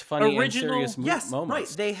character the point. gets funny Original, and serious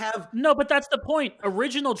moments. Right. They have but that's the point.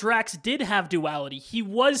 Original Drax did have duality. He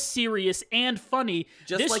was serious and funny.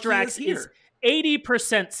 Just this like Drax he is is here.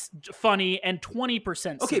 80% funny and 20%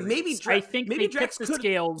 serious. Okay, maybe I think maybe they Drax picked the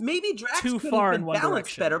scales maybe Drax too could far have in been one balanced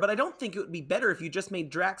direction. better, but I don't think it would be better if you just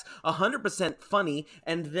made Drax 100% funny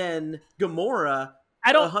and then Gamora.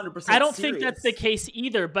 I don't 100% think that's serious. the case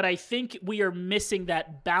either, but I think we are missing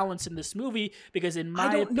that balance in this movie because, in my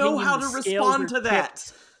opinion, I don't know how to the scales respond are to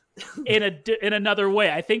that. in another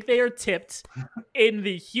way. I think they are tipped in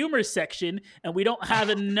the humor section, and we don't have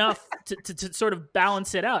enough to sort of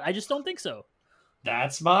balance it out. I just don't think so.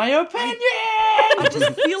 That's my opinion. I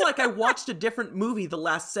just feel like I watched a different movie the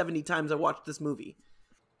last 70 times I watched this movie.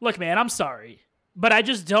 Look, man, I'm sorry, but I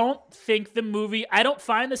just don't think the movie, I don't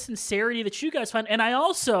find the sincerity that you guys find. And I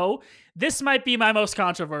also, this might be my most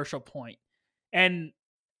controversial point, and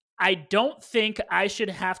I don't think I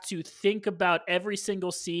should have to think about every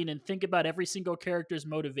single scene and think about every single character's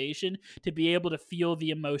motivation to be able to feel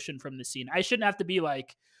the emotion from the scene. I shouldn't have to be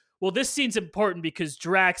like, well, this scene's important because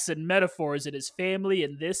Drax and metaphors and his family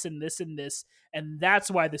and this and this and this, and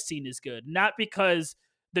that's why the scene is good. Not because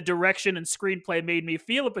the direction and screenplay made me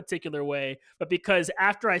feel a particular way, but because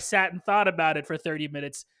after I sat and thought about it for 30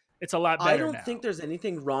 minutes, it's a lot better I don't now. think there's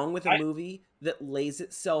anything wrong with a movie that lays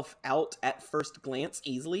itself out at first glance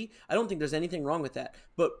easily. I don't think there's anything wrong with that.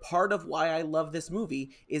 But part of why I love this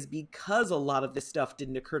movie is because a lot of this stuff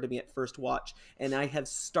didn't occur to me at first watch, and I have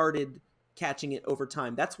started catching it over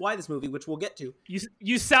time. That's why this movie, which we'll get to.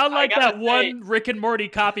 You sound like that one Rick and Morty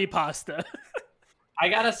copy pasta. I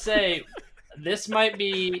gotta say, this might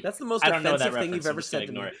be... That's the most I don't know offensive that thing reference, you've ever I'm just gonna said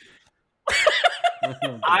to me. ignore it.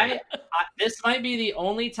 This might be the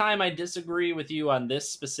only time I disagree with you on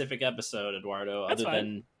this specific episode, Eduardo, That's other fine.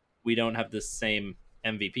 than we don't have the same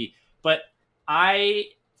MVP. But I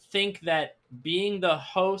think that being the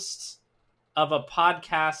host of a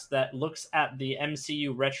podcast that looks at the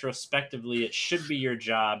MCU retrospectively, it should be your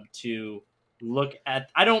job to look at.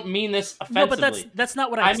 I don't mean this offensively. No, but that's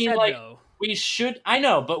not what I mean, said, like, though. we should. I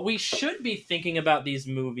know, but we should be thinking about these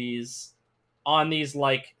movies on these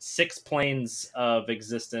like 6 planes of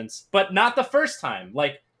existence, but not the first time.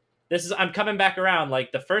 Like, this is, I'm coming back around.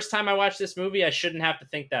 Like, the first time I watched this movie, I shouldn't have to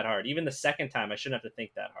think that hard. Even the second time, I shouldn't have to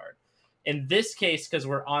think that hard. In this case, because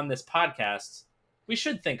we're on this podcast, we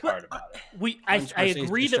should think hard about it. I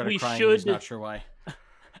agree that we should. Not sure why.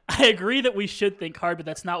 I agree that we should think hard, but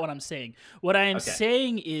that's not what I'm saying. What I am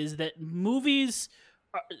saying is that movies,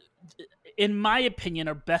 in my opinion,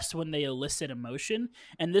 are best when they elicit emotion,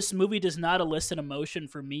 and this movie does not elicit emotion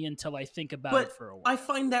for me until I think about it for a while. I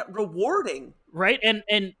find that rewarding. Right?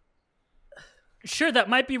 And sure, that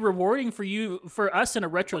might be rewarding for us in a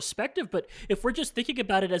retrospective, but if we're just thinking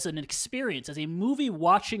about it as an experience, as a movie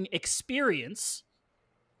watching experience,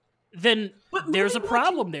 then there's a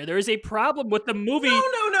problem there. There is a problem with the movie.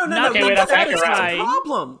 No. Not being That's satisfied a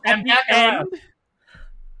problem. at the end.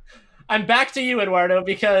 I'm back to you, Eduardo,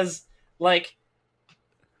 because like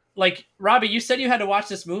Robbie, you said you had to watch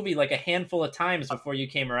this movie like a handful of times before you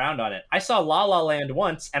came around on it. I saw La La Land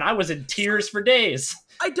once, and I was in tears for days.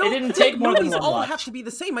 It didn't take more than movies one all watch. have to be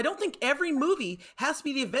the same. I don't think every movie has to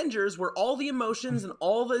be the Avengers where all the emotions and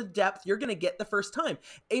all the depth you're going to get the first time.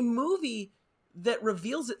 A movie that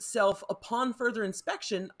reveals itself upon further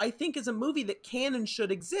inspection, I think, is a movie that can and should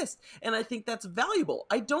exist. And I think that's valuable.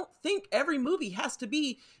 I don't think every movie has to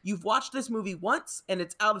be, you've watched this movie once and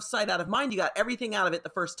it's out of sight, out of mind. You got everything out of it the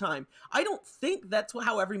first time. I don't think that's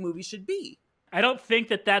how every movie should be. I don't think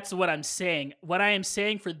that that's what I'm saying. What I am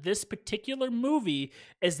saying for this particular movie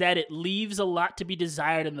is that it leaves a lot to be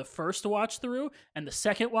desired in the first watch through and the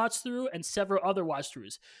second watch through and several other watch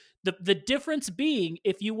throughs. The difference being,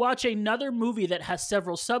 if you watch another movie that has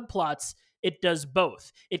several subplots, it does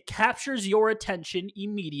both. It captures your attention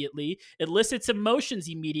immediately, elicits emotions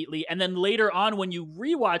immediately, and then later on when you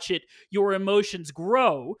rewatch it, your emotions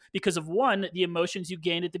grow because of, one, the emotions you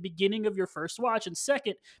gained at the beginning of your first watch, and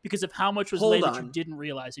second, because of how much was laid that you didn't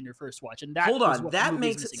realize in your first watch. And that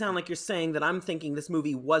makes it sound like you're saying that I'm thinking this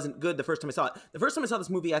movie wasn't good the first time I saw it. The first time I saw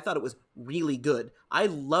this movie, I thought it was really good. I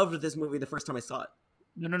loved this movie the first time I saw it.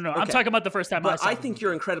 No. Okay. I'm talking about the first time I saw it. I think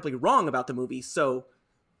you're incredibly wrong about the movie, so...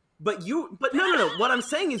 But no. What I'm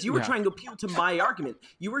saying is you were trying to appeal to my argument.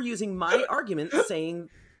 You were using my argument saying,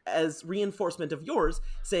 as reinforcement of yours,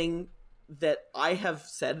 saying that I have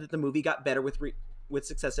said that the movie got better with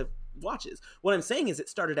successive watches. What I'm saying is it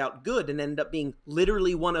started out good and ended up being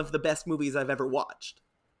literally one of the best movies I've ever watched.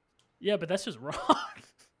 Yeah, but that's just wrong.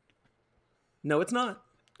 No, it's not.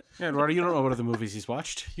 Yeah, Eduardo, you don't know what other movies he's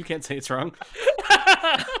watched. You can't say it's wrong.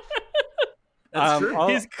 That's true.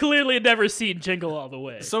 He's clearly never seen Jingle All the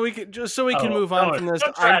Way. So we can move on from this.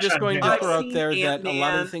 I'm just going to throw out there that a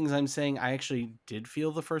lot of the things I'm saying I actually did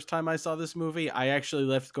feel the first time I saw this movie. I actually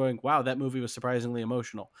left going, wow, that movie was surprisingly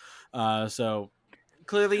emotional. So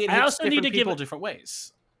clearly it hits different people different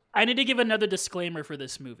ways. I need to give another disclaimer for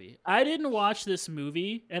this movie. I didn't watch this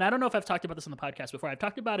movie, and I don't know if I've talked about this on the podcast before. I've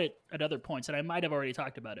talked about it at other points, and I might have already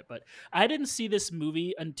talked about it, but I didn't see this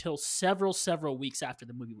movie until several weeks after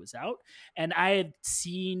the movie was out. And I had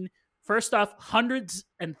seen, first off, hundreds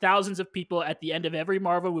and thousands of people at the end of every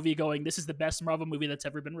Marvel movie going, this is the best Marvel movie that's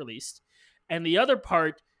ever been released. And the other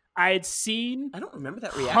part, I had seen I don't remember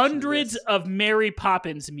that reaction hundreds of Mary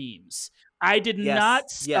Poppins memes. I did not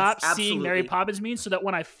stop seeing Mary Poppins memes, so that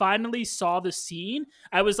when I finally saw the scene,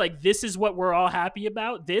 I was like, this is what we're all happy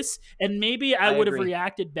about, this. And maybe I would have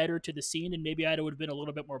reacted better to the scene, and maybe I would have been a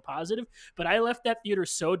little bit more positive. But I left that theater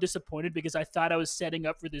so disappointed because I thought I was setting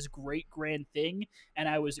up for this great, grand thing, and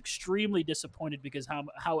I was extremely disappointed because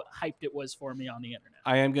how hyped it was for me on the internet.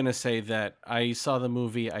 I am going to say that I saw the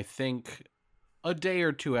movie, I think, a day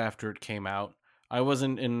or two after it came out. I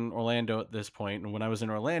wasn't in Orlando at this point, and when I was in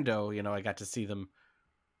Orlando, I got to see them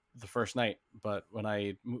the first night. But when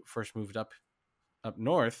I first moved up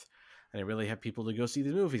north, I didn't really have people to go see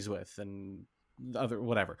the movies with, and other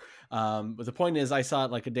whatever. But the point is, I saw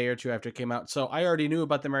it like a day or two after it came out, so I already knew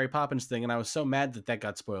about the Mary Poppins thing, and I was so mad that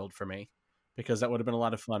got spoiled for me because that would have been a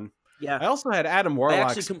lot of fun. Yeah, I also had Adam Warlock. I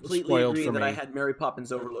actually completely agree that I had Mary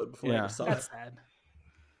Poppins overload before I ever saw That's it. sad.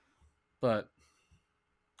 But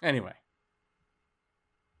anyway.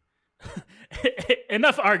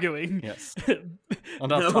 Enough arguing. Yes.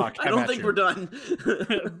 Enough No, talk. I don't think we're done.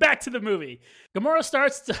 Back to the movie. Gamora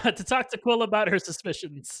starts to talk to Quill about her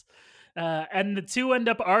suspicions. And the two end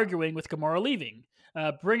up arguing with Gamora leaving.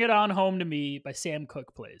 Bring It On Home to Me by Sam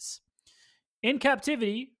Cooke plays. In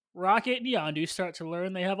captivity, Rocket and Yondu start to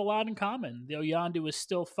learn they have a lot in common, though Yondu is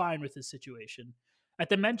still fine with his situation. At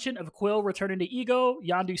the mention of Quill returning to Ego,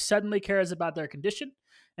 Yondu suddenly cares about their condition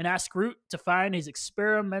and asks Groot to find his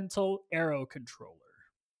experimental arrow controller.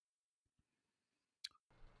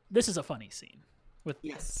 This is a funny scene with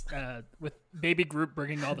Yes. with Baby Groot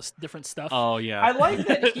bringing all this different stuff. Oh yeah. I like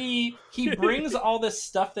that he brings all this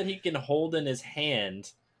stuff that he can hold in his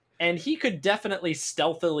hand, and he could definitely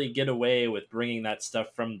stealthily get away with bringing that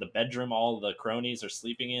stuff from the bedroom all the cronies are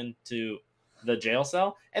sleeping in to the jail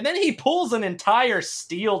cell, and then he pulls an entire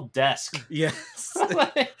steel desk. Yes.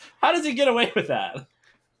 How does he get away with that?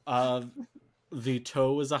 The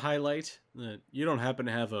toe is a highlight. You don't happen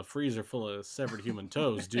to have a freezer full of severed human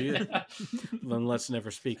toes, do you? Then let's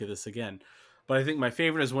never speak of this again. But I think my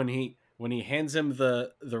favorite is when he hands him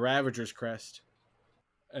the Ravager's crest,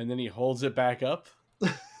 and then he holds it back up,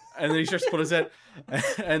 and then he starts to put his head,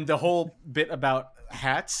 and the whole bit about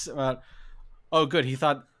hats. Oh, good. He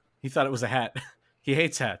thought it was a hat. He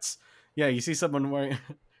hates hats. Yeah, you see someone wearing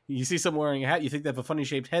a hat, you think they have a funny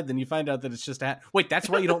shaped head, then you find out that it's just a hat. Wait, that's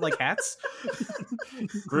why you don't like hats?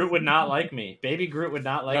 Groot would not like me. Baby Groot would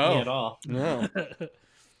not like me at all. No.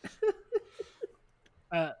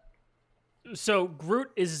 So Groot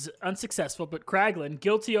is unsuccessful, but Kraglin,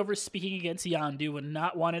 guilty over speaking against Yondu and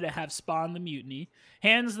not wanting to have spawn the mutiny,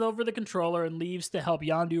 hands over the controller and leaves to help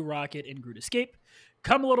Yondu, Rocket, and Groot escape.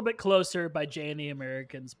 Come a Little Bit Closer by Jay and the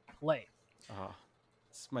Americans play.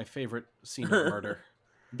 It's my favorite scene of murder.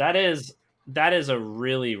 That is a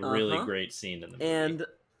really great scene in the movie. And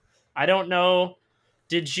I don't know,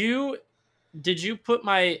 did you put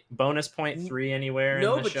my bonus point 3 anywhere in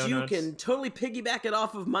no, the but show you notes? can totally piggyback it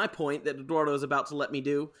off of my point that Eduardo is about to let me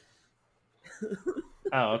do.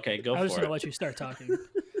 Oh, okay, go I was for going it. to let you start talking.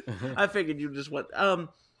 I figured you just went.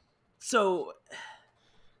 So,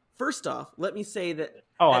 first off, let me say that.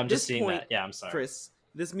 Oh, at I'm just this seeing point, that. Yeah, I'm sorry. Chris,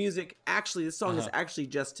 this song is actually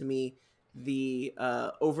just to me the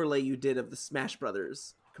overlay you did of the Smash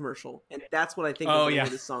Brothers commercial, and that's what I think Oh, of yeah.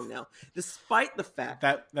 this song now. Despite the fact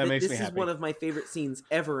That makes this me is happy. one of my favorite scenes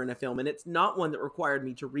ever in a film, and it's not one that required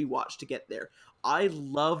me to rewatch to get there. I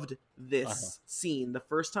loved this scene the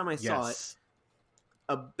first time I saw it Yes.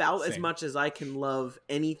 about as Same. much as I can love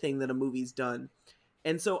anything that a movie's done.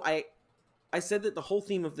 And so I said that the whole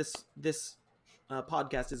theme of this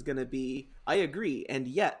podcast is going to be I agree and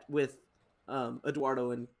yet with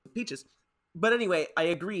Eduardo and Peaches. But anyway, I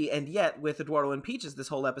agree and yet with Eduardo and Peaches this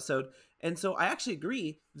whole episode. And so I actually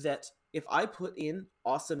agree that if I put in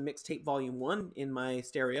Awesome Mixtape Volume 1 in my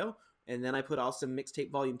stereo and then I put Awesome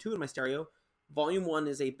Mixtape Volume 2 in my stereo, Volume 1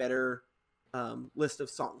 is a better list of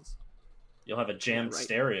songs. You'll have a jammed right.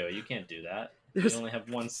 stereo. You can't do that. There's- You only have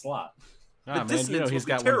one slot. Ah, The man, you know dissonance he's would be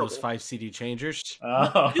got one of those terrible. 5 CD changers.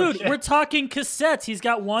 Oh, Dude, okay. we're talking cassettes. He's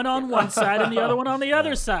got one on one side and the other one on the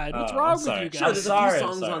other side. What's Oh, wrong I'm with sorry. you Sure, guys? there's sorry, a few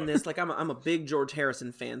I'm songs sorry. on this. Like I'm a big George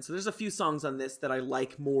Harrison fan, so there's a few songs on this that I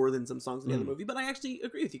like more than some songs in the other movie. But I actually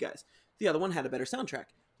agree with you guys. The other one had a better soundtrack,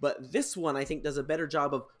 but this one I think does a better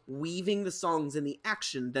job of weaving the songs in the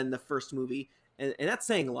action than the first movie, and that's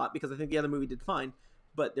saying a lot because I think the other movie did fine.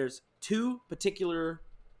 But there's two particular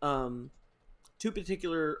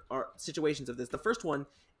situations of this. The first one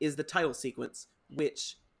is the title sequence,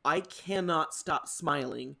 which I cannot stop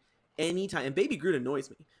smiling anytime. And Baby Groot annoys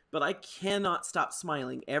me, but I cannot stop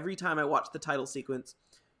smiling every time I watch the title sequence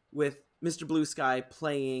with Mr. Blue Sky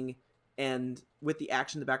playing and with the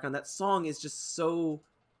action in the background. That song is just so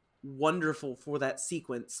wonderful for that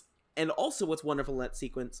sequence. And also what's wonderful in that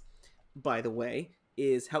sequence, by the way,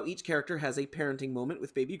 is how each character has a parenting moment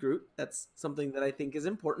with Baby Groot. That's something that I think is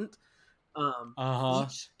important.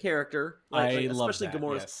 Each character, I love especially that,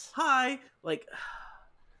 Gamora's yes. hi, like,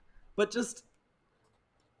 but just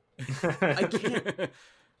I can't.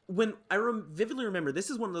 When vividly remember, this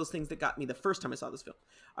is one of those things that got me the first time I saw this film.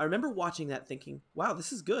 I remember watching that thinking, wow,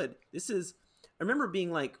 this is good. I remember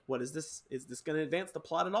being like, what is this? Is this going to advance the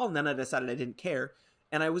plot at all? And then I decided I didn't care.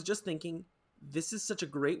 And I was just thinking, this is such a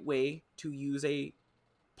great way to use a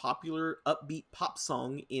popular upbeat pop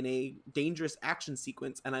song in a dangerous action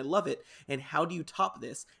sequence, and I love it. And how do you top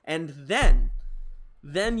this? And then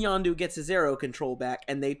Yondu gets his arrow control back,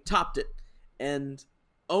 and they topped it. And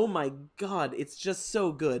oh my god, it's just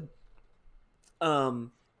so good.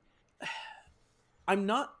 I'm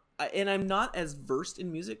not as versed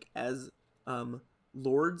in music as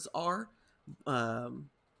Lords are,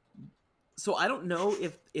 So I don't know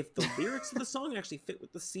if the lyrics of the song actually fit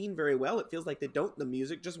with the scene very well. It feels like they don't. The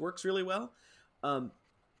music just works really well.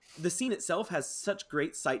 The scene itself has such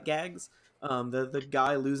great sight gags. The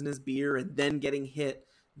guy losing his beer and then getting hit.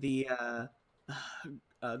 The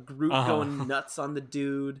Groot going nuts on the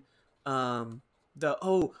dude. Not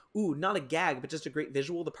a gag, but just a great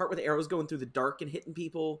visual. The part where the arrow's going through the dark and hitting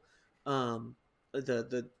people.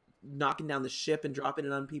 The knocking down the ship and dropping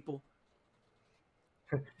it on people.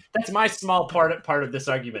 That's my small part of this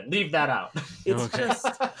argument. Leave that out. It's just,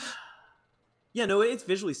 yeah, no, it's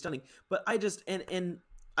visually stunning. But I just and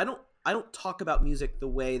I don't talk about music the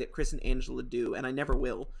way that Chris and Angela do, and I never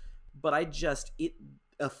will. But it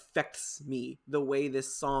affects me the way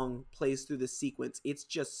this song plays through this sequence. It's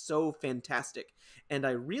just so fantastic, and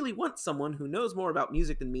I really want someone who knows more about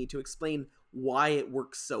music than me to explain why it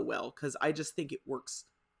works so well, because I just think it works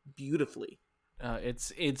beautifully.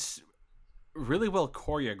 It's really well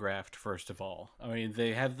choreographed. First of all, I mean,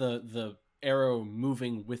 they have the arrow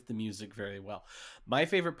moving with the music very well. My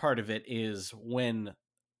favorite part of it is when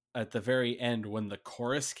at the very end, when the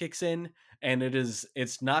chorus kicks in, and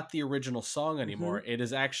it's not the original song anymore. Mm-hmm. It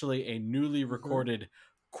is actually a newly recorded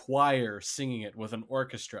choir singing it with an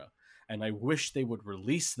orchestra, and I wish they would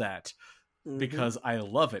release that because I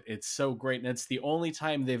love it. It's so great, and it's the only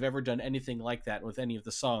time they've ever done anything like that with any of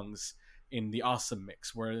the songs in the Awesome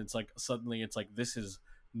Mix, where it's like suddenly it's like this is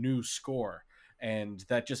new score, and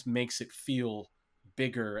that just makes it feel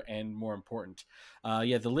bigger and more important.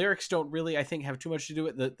 The lyrics don't really, I think, have too much to do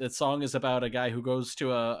with it. The song is about a guy who goes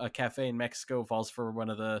to a cafe in Mexico, falls for one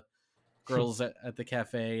of the girls at the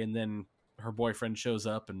cafe, and then her boyfriend shows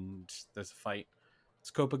up and there's a fight. It's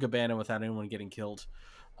Copacabana without anyone getting killed.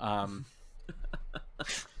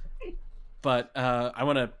 But I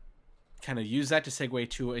want to kind of use that to segue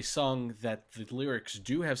to a song that the lyrics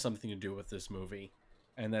do have something to do with this movie,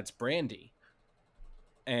 and that's Brandy.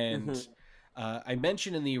 And I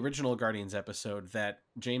mentioned in the original Guardians episode that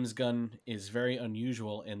James Gunn is very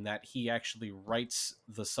unusual in that he actually writes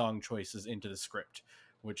the song choices into the script,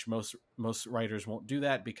 which most writers won't do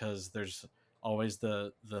that because there's always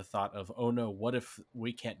the thought of, oh no, what if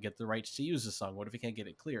we can't get the rights to use the song? What if we can't get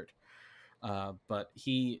it cleared? But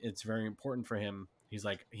it's very important for him. He's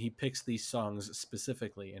like, he picks these songs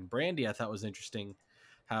specifically. And Brandy, I thought was interesting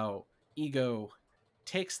how Ego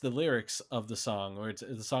takes the lyrics of the song, or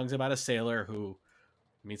the song's about a sailor who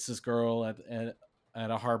meets this girl at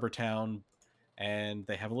a harbor town, and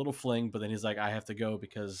they have a little fling, but then he's like, I have to go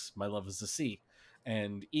because my love is the sea.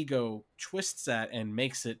 And Ego twists that and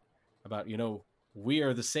makes it about, we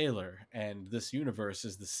are the sailor and this universe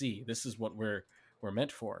is the sea. This is what we're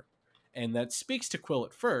meant for. And that speaks to Quill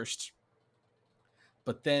at first,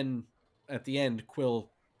 but then at the end, Quill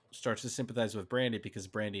starts to sympathize with Brandy because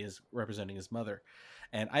Brandy is representing his mother.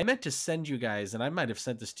 And I meant to send you guys, and I might have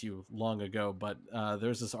sent this to you long ago, but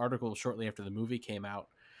there's this article shortly after the movie came out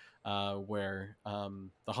where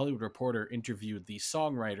the Hollywood Reporter interviewed the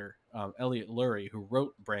songwriter, Elliot Lurie, who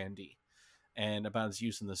wrote Brandy, and about its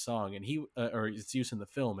use in the song, and or its use in the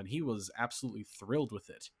film, and he was absolutely thrilled with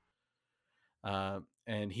it.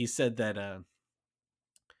 And he said that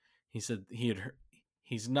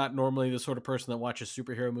he's not normally the sort of person that watches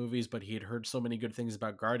superhero movies, but he had heard so many good things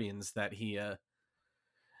about Guardians that he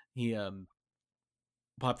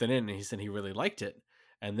popped it in, and he said he really liked it.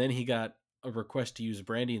 And then he got a request to use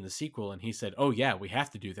Brandy in the sequel, and he said, oh yeah, we have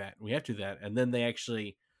to do that. And then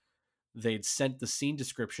they'd sent the scene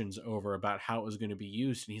descriptions over about how it was going to be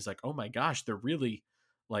used, and he's like, oh my gosh, they're really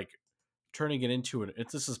like turning it into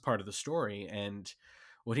this is part of the story. And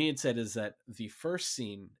what he had said is that the first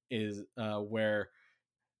scene is where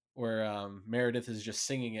Meredith is just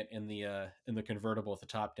singing it in the convertible with the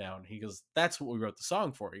top down. He goes, that's what we wrote the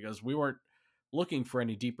song for. He goes, we weren't looking for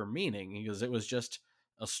any deeper meaning. He goes, it was just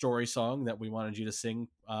a story song that we wanted you to sing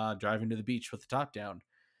driving to the beach with the top down.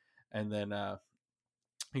 And then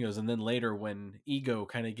he goes, and then later when Ego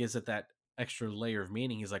kind of gives it that extra layer of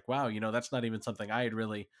meaning, he's like, wow, that's not even something I had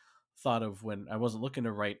really thought of when I wasn't looking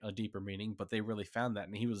to write a deeper meaning, but they really found that.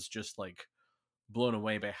 And he was just like blown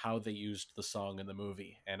away by how they used the song in the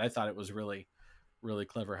movie. And I thought it was really, really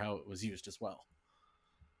clever how it was used as well.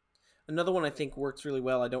 Another one I think works really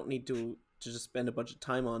well, I don't need to just spend a bunch of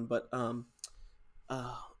time on, but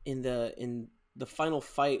in the final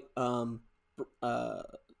fight, Wham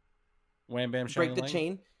Bam Break the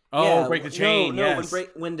Chain. Oh, yeah, Break the Chain. No, yes.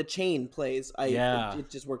 when the chain plays, it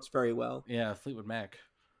just works very well. Yeah, Fleetwood Mac.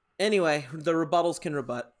 Anyway, the rebuttals can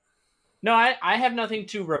rebut. No, I have nothing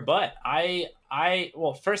to rebut.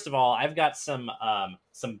 Well, first of all, I've got some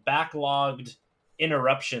backlogged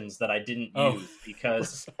interruptions that I didn't Oh. use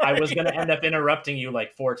because I was going to end up interrupting you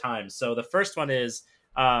like 4 times. So the first one is,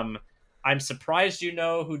 I'm surprised you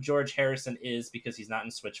know who George Harrison is because he's not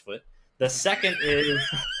in Switchfoot. The second is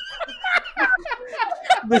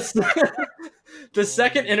the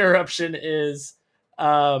second interruption is,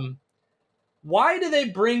 why do they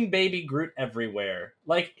bring Baby Groot everywhere?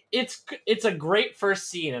 Like, it's a great first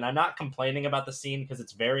scene, and I'm not complaining about the scene because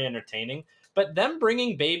it's very entertaining. But them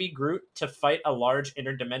bringing Baby Groot to fight a large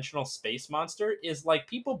interdimensional space monster is like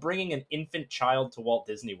people bringing an infant child to Walt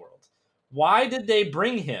Disney World. Why did they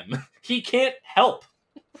bring him? He can't help.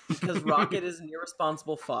 Because Rocket is an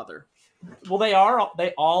irresponsible father. Well, they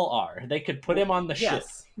all are. They could put him on the ship.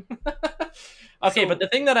 Yes. Okay, So- but the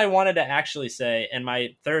thing that I wanted to actually say, and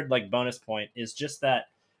my third like bonus point, is just that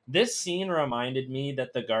this scene reminded me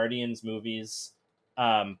that the Guardians movies,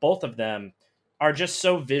 both of them, are just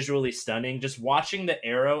so visually stunning. Just watching the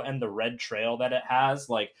arrow and the red trail that it has,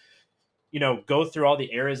 like, you know, go through all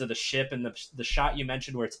the areas of the ship, and the shot you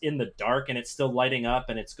mentioned where it's in the dark and it's still lighting up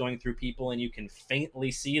and it's going through people and you can faintly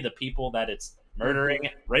see the people that it's murdering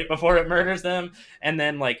right before it murders them, and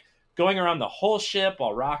then like going around the whole ship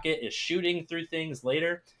while Rocket is shooting through things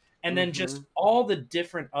later, and then just all the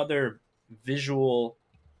different other visual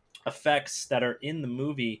effects that are in the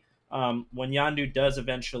movie. When Yondu does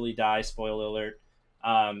eventually die, spoiler alert,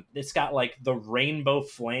 it's got like the rainbow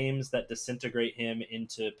flames that disintegrate him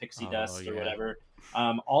into pixie dust or whatever.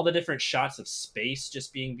 All the different shots of space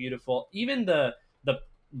just being beautiful. Even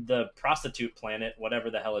the prostitute planet, whatever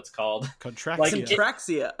the hell it's called. Contraxia. Like,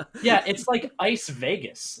 Contraxia. Yeah, it's like Ice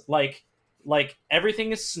Vegas. Like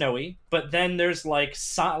everything is snowy, but then there's like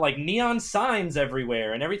like neon signs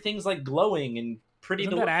everywhere, and everything's like glowing and pretty.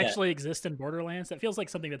 Doesn't to that look actually exist in Borderlands? That feels like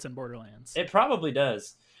something that's in Borderlands. It probably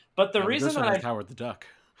does. But the reason that has Howard the Duck.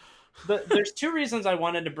 there's 2 reasons I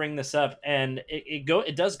wanted to bring this up, and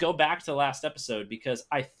it does go back to last episode, because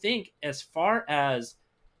I think as far as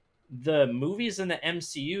the movies in the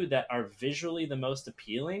MCU that are visually the most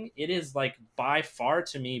appealing, it is like by far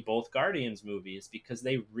to me both Guardians movies, because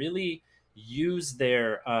they really use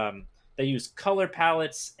their they use color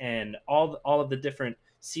palettes and all of the different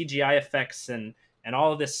CGI effects and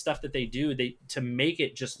all of this stuff that they do to make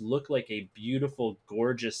it just look like a beautiful,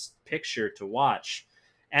 gorgeous picture to watch.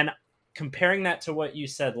 And comparing that to what you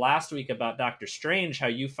said last week about Doctor Strange, how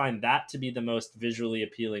you find that to be the most visually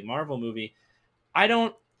appealing Marvel movie, I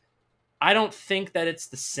don't think that it's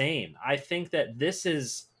the same. I think that this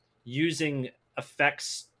is using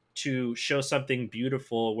effects to show something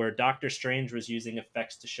beautiful, where Doctor Strange was using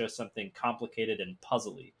effects to show something complicated and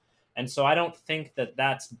puzzly. And so I don't think that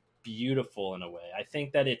that's beautiful in a way. I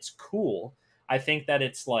think that it's cool. I think that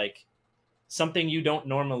it's like something you don't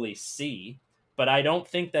normally see, but I don't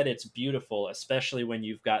think that it's beautiful, especially when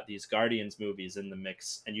you've got these Guardians movies in the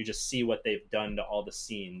mix and you just see what they've done to all the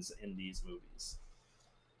scenes in these movies.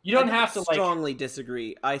 You don't have to like strongly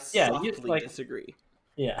disagree. I softly disagree.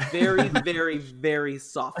 Yeah. Very, very, very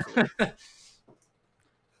softly. But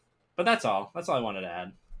that's all. That's all I wanted to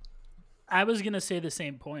add. I was gonna say the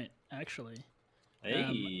same point, actually.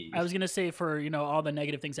 Hey. I was gonna say, for all the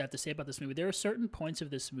negative things I have to say about this movie, there are certain points of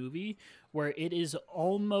this movie where it's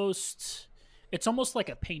almost like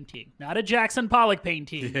a painting, not a Jackson Pollock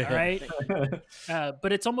painting, all right?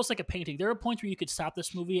 But it's almost like a painting. There are points where you could stop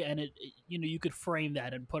this movie and you could frame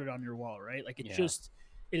that and put it on your wall, right? Like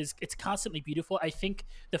it's constantly beautiful. I think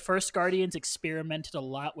the first Guardians experimented a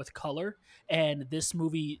lot with color, and this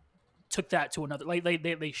movie took that to another. Like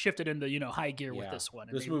they shifted into high gear with this one.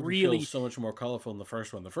 And this movie really feels so much more colorful than the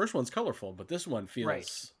first one. The first one's colorful, but this one feels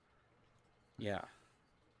Right. Yeah.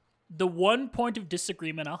 The one point of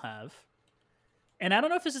disagreement I'll have, and I don't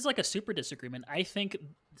know if this is like a super disagreement, I think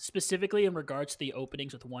specifically in regards to the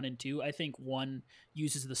openings with 1 and 2, I think 1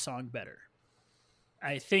 uses the song better.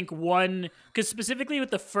 I think 1, because specifically with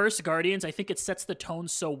the first Guardians, I think it sets the tone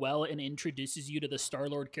so well and introduces you to the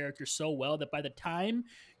Star-Lord character so well that by the time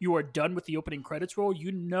you are done with the opening credits roll,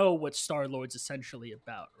 you know what Star-Lord's essentially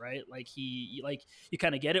about, right? Like you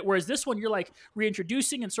kind of get it. Whereas this one, you're like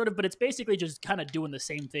reintroducing and but it's basically just kind of doing the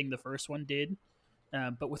same thing the first one did.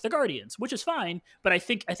 But with the Guardians, which is fine, but I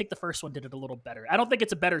think the first one did it a little better. I don't think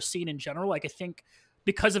it's a better scene in general. Like I think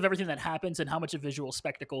because of everything that happens and how much a visual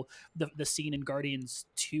spectacle the scene in Guardians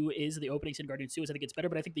 2 is, the opening scene in Guardians 2 is, I think it's better.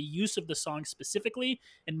 But I think the use of the song specifically,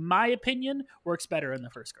 in my opinion, works better in the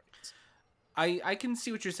first Guardians. I can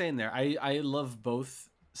see what you're saying there. I love both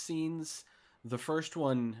scenes. The first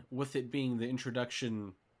one, with it being the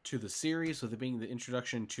introduction to the series, with it being the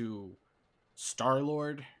introduction to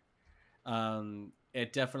Star-Lord,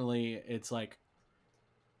 it's like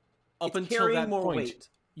up it's until that more point. weight.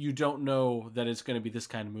 you don't know that it's going to be this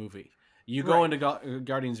kind of movie. You go into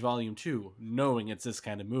Guardians Volume 2 knowing it's this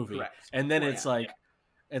kind of movie. Correct. And then it's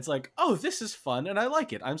like, oh, this is fun and I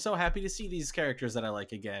like it. I'm so happy to see these characters that I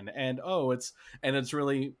like again. And it's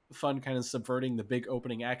really fun kind of subverting the big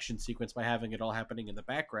opening action sequence by having it all happening in the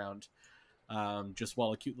background. Just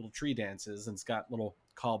while a cute little tree dances, and it's got little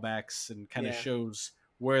callbacks and kind of shows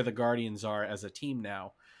where the Guardians are as a team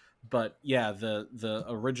now. But yeah, the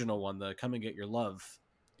original one, the Come and Get Your Love,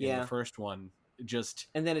 in the first one,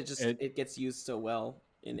 and then it gets used so well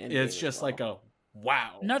in Endgame. It's just like a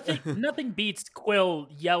wow. Nothing beats Quill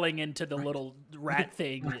yelling into the little rat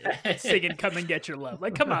thing, singing "Come and Get Your Love."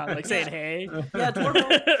 Like, come on, like saying hey. Yeah,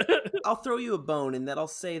 Dwarvo, I'll throw you a bone in that I'll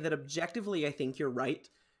say that objectively, I think you're right,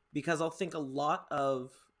 because I'll think a lot of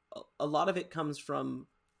it comes from,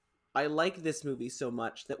 I like this movie so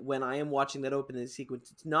much that when I am watching that opening sequence,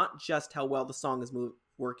 it's not just how well the song is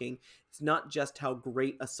working. It's not just how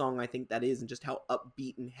great a song I think that is and just how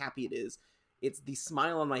upbeat and happy it is. It's the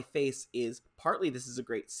smile on my face is partly this is a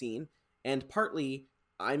great scene, and partly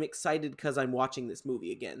I'm excited because I'm watching this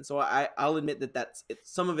movie again. So I'll admit that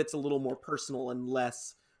some of it's a little more personal and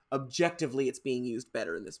less objectively it's being used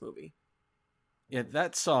better in this movie. Yeah,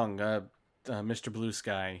 that song, Mr. Blue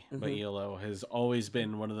Sky by ELO, has always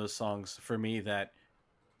been one of those songs for me that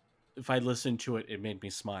if I listened to it, it made me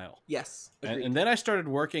smile. Yes. And then I started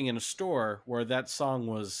working in a store where that song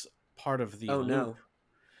was part of the loop. No.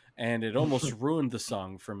 And it almost ruined the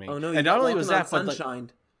song for me. Oh no! And not only was that, but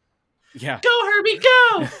Sunshine. Yeah, go Herbie,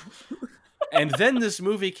 go! And then this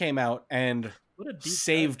movie came out and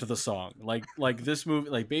saved the song. Like this movie,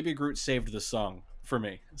 like Baby Groot saved the song for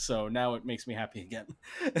me. So now it makes me happy again.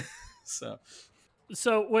 So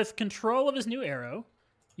with control of his new arrow,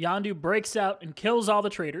 Yondu breaks out and kills all the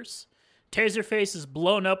traitors. Taserface is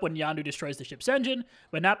blown up when Yondu destroys the ship's engine,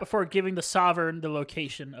 but not before giving the Sovereign the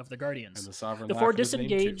location of the Guardians. And the Sovereign the four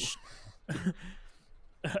disengage.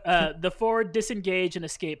 The four disengage an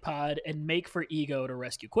escape pod and make for Ego to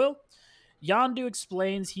rescue Quill. Yondu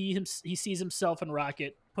explains he sees himself and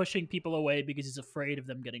Rocket pushing people away because he's afraid of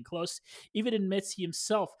them getting close. Even admits he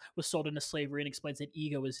himself was sold into slavery and explains that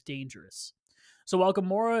Ego is dangerous. So while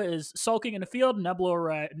Gamora is sulking in a field,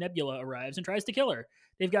 Nebula arrives and tries to kill her.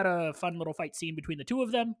 They've got a fun little fight scene between the two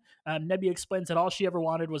of them. Nebula explains that all she ever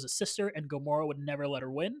wanted was a sister, and Gamora would never let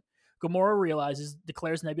her win. Gamora realizes,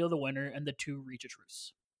 declares Nebula the winner, and the two reach a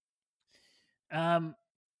truce.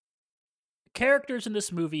 Characters in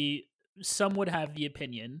this movie, some would have the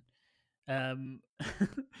opinion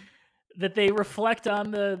that they reflect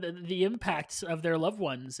on the impacts of their loved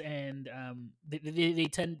ones, and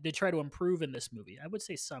they try to improve in this movie. I would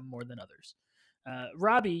say some more than others.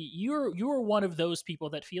 Robbie, you're one of those people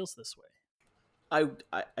that feels this way.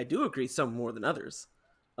 I do agree, some more than others.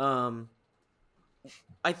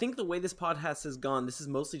 I think the way this podcast has gone, this is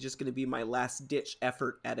mostly just going to be my last ditch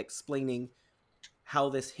effort at explaining how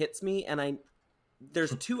this hits me. And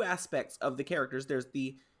there's two aspects of the characters. There's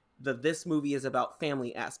the this movie is about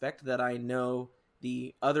family aspect that I know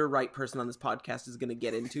the other right person on this podcast is going to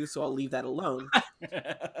get into, so I'll leave that alone.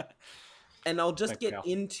 And I'll just get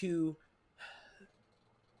into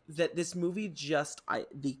that this movie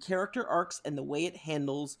the character arcs and the way it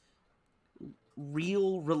handles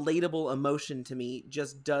real relatable emotion to me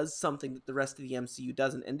just does something that the rest of the MCU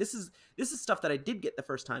doesn't. And this is stuff that I did get the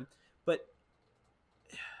first time, but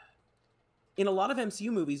in a lot of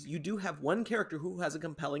MCU movies, you do have one character who has a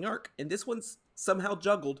compelling arc, and this one's somehow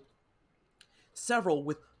juggled several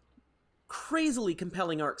with crazily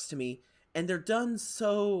compelling arcs to me, and they're done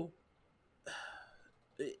so...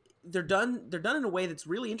 They're done in a way that's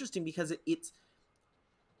really interesting because it's...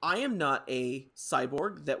 I am not a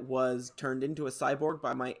cyborg that was turned into a cyborg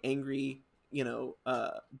by my angry,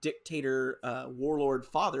 dictator, warlord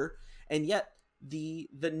father, and yet the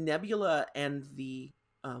Nebula and the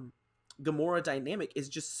Gamora dynamic is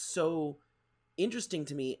just so interesting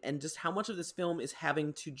to me, and just how much of this film is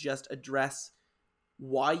having to just address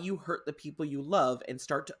why you hurt the people you love and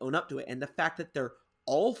start to own up to it, and the fact that they're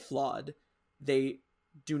all flawed. They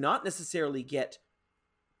do not necessarily get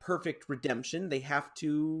perfect redemption. They have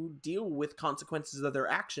to deal with consequences of their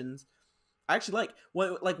actions. I actually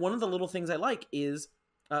one of the little things I like is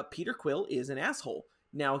Peter Quill is an asshole.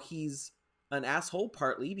 Now, he's an asshole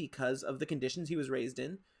partly because of the conditions he was raised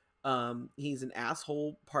in. He's an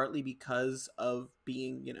asshole partly because of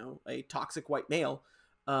being, a toxic white male.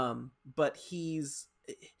 But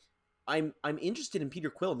I'm interested in Peter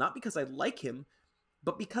Quill, not because I like him,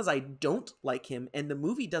 but because I don't like him, and the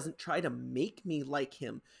movie doesn't try to make me like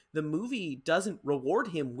him. The movie doesn't reward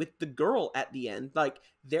him with the girl at the end. Like,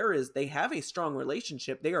 they have a strong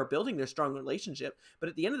relationship. They are building their strong relationship. But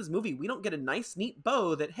at the end of this movie, we don't get a nice, neat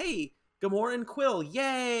bow that, hey, Gamora and Quill,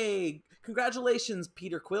 yay! Congratulations,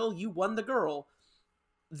 Peter Quill, you won the girl.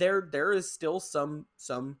 There is still some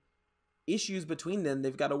issues between them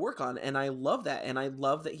they've got to work on, and I love that, and I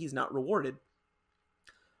love that he's not rewarded.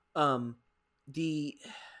 I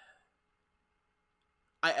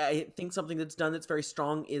think something that's done that's very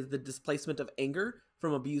strong is the displacement of anger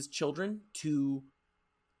from abused children to,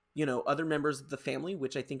 other members of the family,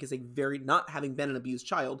 which I think is a very, not having been an abused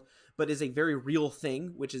child, but is a very real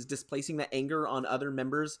thing, which is displacing that anger on other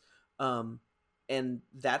members. And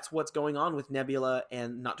that's what's going on with Nebula,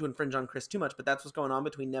 and not to infringe on Chris too much, but that's what's going on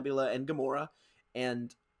between Nebula and Gamora.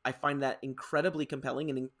 And I find that incredibly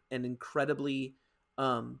compelling and incredibly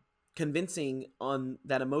convincing on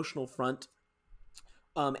that emotional front.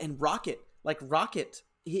 And Rocket,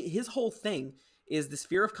 his whole thing is this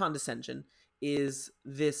fear of condescension, is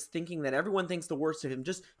this thinking that everyone thinks the worst of him,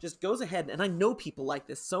 just goes ahead. And I know people like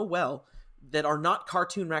this so well that are not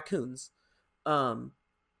cartoon raccoons,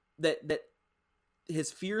 that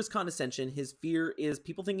his fear is condescension. His fear is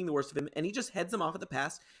people thinking the worst of him, and he just heads them off at the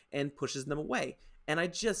pass and pushes them away. And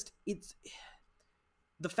it's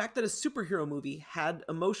the fact that a superhero movie had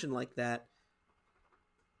emotion like that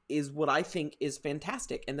is what I think is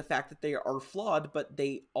fantastic. And the fact that they are flawed, but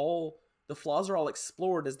the flaws are all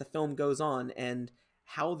explored as the film goes on, and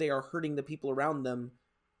how they are hurting the people around them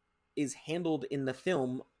is handled in the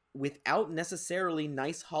film without necessarily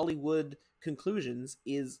nice Hollywood conclusions.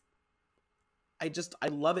 I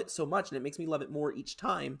love it so much, and it makes me love it more each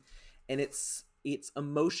time. And it's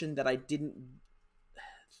emotion that I didn't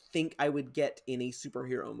think I would get in a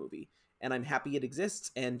superhero movie. And I'm happy it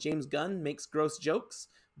exists, and James Gunn makes gross jokes,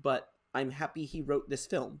 but I'm happy he wrote this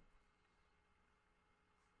film.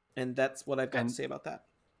 And that's what I've got to say about that.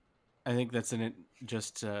 I think that's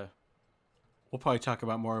we'll probably talk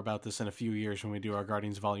about more about this in a few years when we do our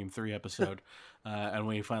Guardians Volume 3 episode, and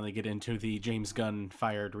we finally get into the James Gunn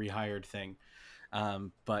fired, rehired thing.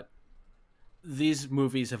 But these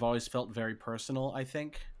movies have always felt very personal, I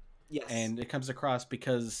think. Yes. And it comes across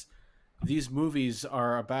because these movies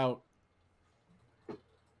are about,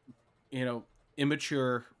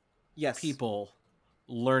 immature people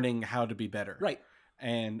learning how to be better. Right.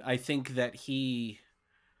 And I think that he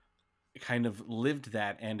kind of lived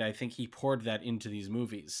that, and I think he poured that into these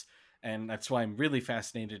movies. And that's why I'm really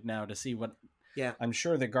fascinated now to see what... Yeah. I'm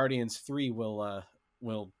sure that Guardians 3 will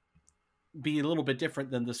be a little bit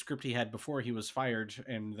different than the script he had before he was fired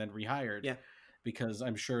and then rehired. Yeah. Because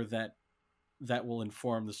I'm sure that will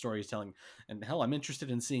inform the story he's telling. And hell, I'm interested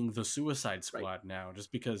in seeing the Suicide Squad now,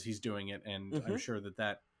 just because he's doing it. And I'm sure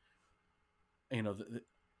that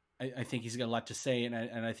I think he's got a lot to say. And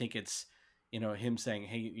I think it's, him saying,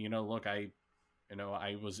 hey, look, I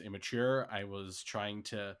was immature. I was trying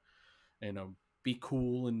to, be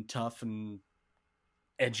cool and tough and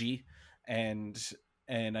edgy. And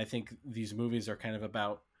I think these movies are kind of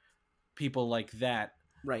about people like that,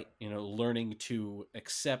 right? Learning to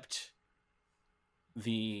accept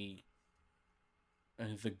the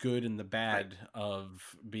good and the bad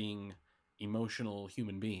of being emotional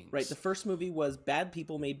human beings. Right. The first movie was bad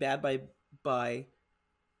people made bad by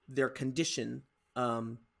their condition,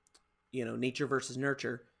 nature versus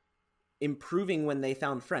nurture, improving when they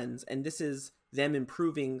found friends. And this is them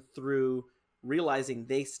improving through realizing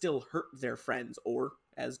they still hurt their friends, or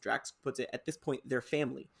as Drax puts it, at this point, their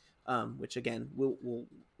family, which again, we'll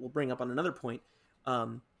bring up on another point.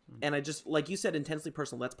 And I just, like you said, intensely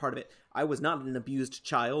personal. That's part of it. I was not an abused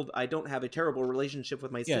child. I don't have a terrible relationship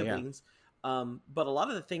with my siblings. But a lot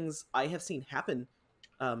of the things I have seen happen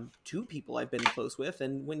to people I've been close with,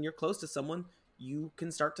 and when you're close to someone, you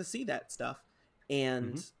can start to see that stuff.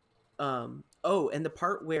 And and the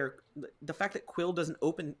part where the fact that Quill didn't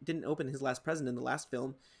open his last present in the last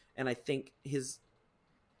film, and I think his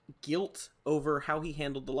guilt over how he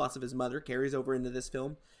handled the loss of his mother carries over into this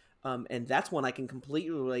film. And that's one I can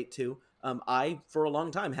completely relate to. I, for a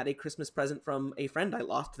long time, had a Christmas present from a friend I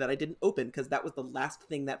lost that I didn't open because that was the last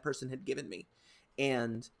thing that person had given me.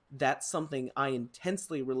 And that's something I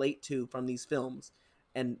intensely relate to from these films.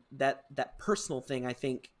 And that personal thing, I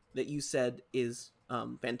think, that you said is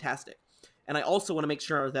fantastic. And I also want to make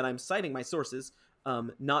sure that I'm citing my sources.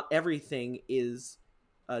 Not everything is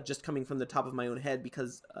just coming from the top of my own head,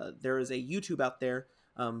 because there is a YouTube out there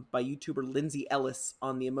by YouTuber Lindsay Ellis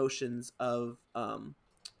on the emotions of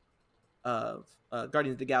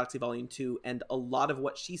Guardians of the Galaxy Volume 2, and a lot of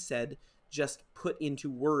what she said just put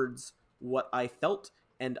into words what I felt,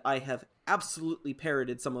 and I have absolutely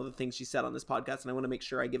parroted some of the things she said on this podcast, and I want to make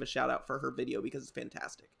sure I give a shout out for her video because it's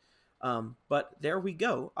fantastic. But there we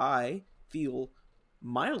go. I feel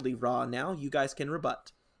mildly raw now. You guys can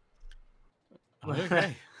rebut.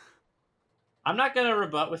 Okay. I'm not going to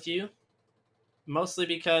rebut with you, mostly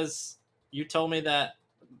because you told me that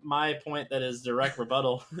my point that is direct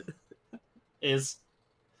rebuttal is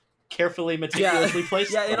carefully, meticulously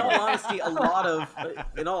placed. Yeah, in all honesty,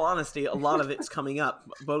 a lot of it's coming up.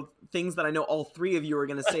 Both things that I know all three of you are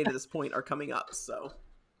going to say to this point are coming up. So,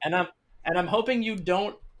 and I'm hoping you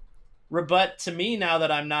don't rebut to me now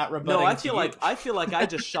that I'm not rebutting. No, I feel like I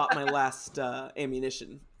just shot my last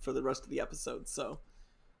ammunition for the rest of the episode. So,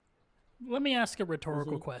 let me ask a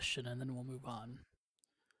rhetorical question, and then we'll move on.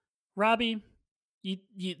 Robbie, you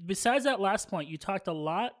besides that last point, you talked a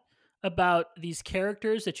lot about these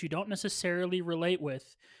characters that you don't necessarily relate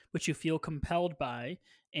with, but you feel compelled by,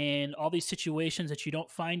 and all these situations that you don't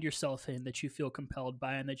find yourself in that you feel compelled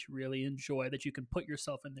by and that you really enjoy, that you can put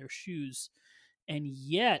yourself in their shoes. And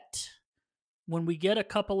yet, when we get a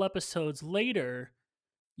couple episodes later,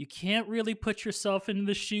 you can't really put yourself in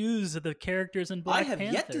the shoes of the characters in Black Panther. I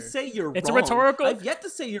have yet to say you're wrong. It's a rhetorical. I've yet to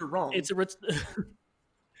say you're wrong. It's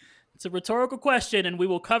a rhetorical question, and we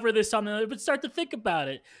will cover this on the. But start to think about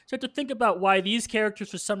it. Start to think about why these characters,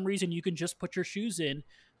 for some reason, you can just put your shoes in,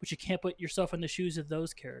 but you can't put yourself in the shoes of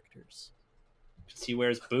those characters. Because he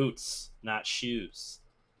wears boots, not shoes.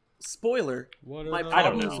 Spoiler: my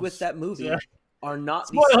problems with that movie are not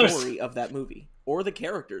Spoilers. The story of that movie or the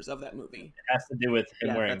characters of that movie. It has to do with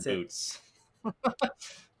him wearing that's it. boots.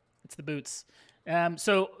 It's the boots.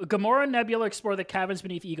 So Gamora and Nebula explore the caverns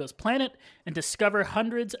beneath Ego's planet and discover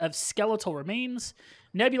hundreds of skeletal remains.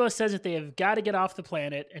 Nebula says that they have got to get off the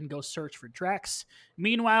planet and go search for Drax.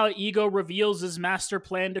 Meanwhile, Ego reveals his master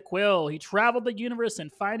plan to Quill. He traveled the universe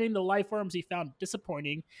and finding the life forms he found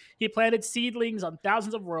disappointing. He planted seedlings on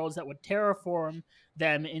thousands of worlds that would terraform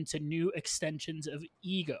them into new extensions of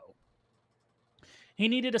Ego. He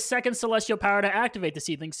needed a second celestial power to activate the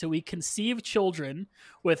seedlings, so he conceived children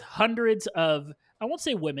with hundreds of, I won't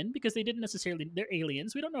say women, because they didn't necessarily, they're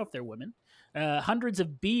aliens. We don't know if they're women. Hundreds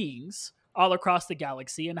of beings all across the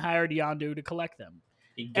galaxy, and hired Yondu to collect them.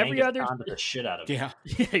 He Every other the shit out of it. Yeah.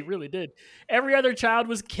 Yeah, he really did. Every other child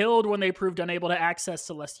was killed when they proved unable to access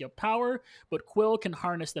celestial power, but Quill can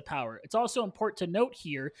harness the power. It's also important to note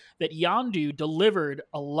here that Yondu delivered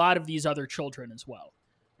a lot of these other children as well,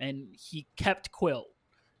 and he kept Quill.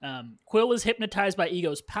 Quill is hypnotized by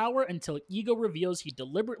Ego's power until Ego reveals he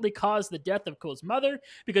deliberately caused the death of Quill's mother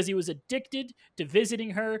because he was addicted to visiting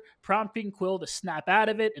her, prompting Quill to snap out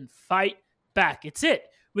of it and fight back. It's it.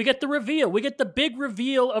 We get the reveal. We get the big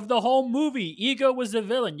reveal of the whole movie. Ego was the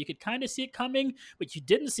villain. You could kind of see it coming, but you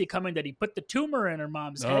didn't see it coming that he put the tumor in her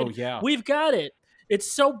mom's head. Oh, yeah. We've got it.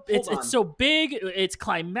 It's so Hold it's on. so big. It's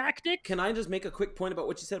climactic. Can I just make a quick point about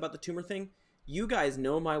what you said about the tumor thing? You guys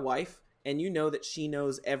know my wife, and you know that she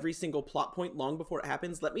knows every single plot point long before it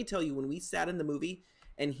happens. Let me tell you, when we sat in the movie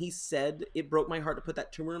and he said it broke my heart to put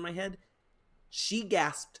that tumor in my head, she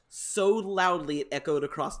gasped so loudly it echoed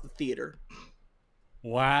across the theater.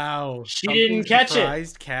 Wow. She didn't catch it.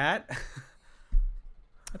 Surprised cat.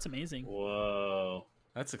 That's amazing. Whoa.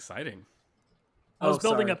 That's exciting. I was Oh,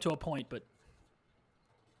 building sorry. up to a point, but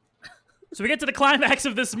so we get to the climax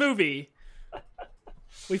of this movie.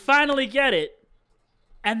 We finally get it.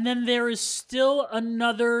 And then there is still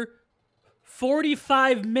another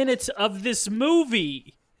 45 minutes of this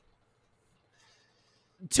movie.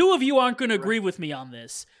 Two of you aren't going to agree with me on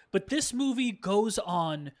this, but this movie goes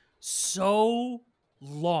on so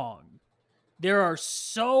long. There are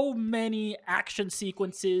so many action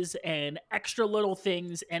sequences and extra little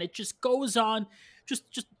things, and it just goes on. Just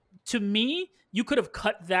to me, you could have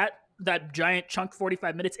cut that giant chunk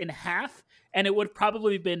 45 minutes in half, and it would have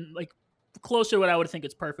probably been like closer to what I would think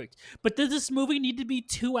it's perfect. But does this movie need to be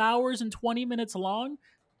 2 hours and 20 minutes long?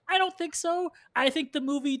 I don't think so. I think the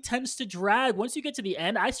movie tends to drag. Once you get to the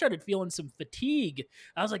end, I started feeling some fatigue.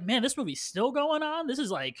 I was like, man, this movie's still going on. This is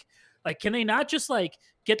like, can they not just like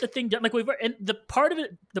get the thing done? Like and the part of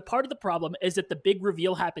the problem is that the big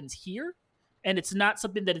reveal happens here, and it's not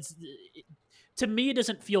something that to me, it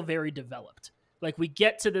doesn't feel very developed. Like, we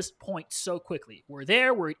get to this point so quickly. We're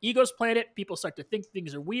there. We're at Ego's planet. People start to think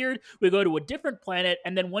things are weird. We go to a different planet.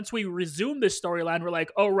 And then once we resume this storyline, we're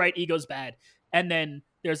like, oh, right, Ego's bad. And then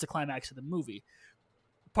there's the climax of the movie.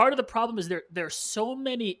 Part of the problem is there are so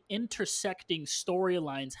many intersecting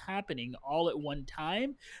storylines happening all at one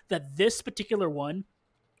time that this particular one,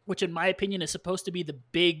 which in my opinion is supposed to be the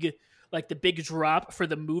big drop for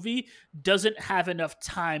the movie, doesn't have enough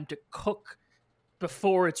time to cook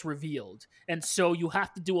before it's revealed. And so you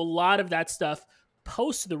have to do a lot of that stuff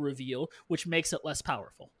post the reveal, which makes it less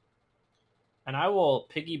powerful. And I will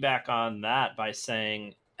piggyback on that by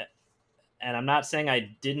saying, and I'm not saying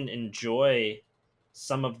I didn't enjoy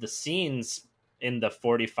some of the scenes in the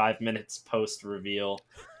 45 minutes post reveal,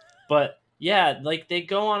 but yeah, like they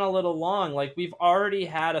go on a little long. Like we've already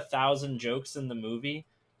had 1,000 jokes in the movie.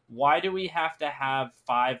 Why do we have to have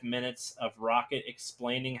 5 minutes of Rocket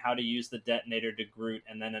explaining how to use the detonator to Groot,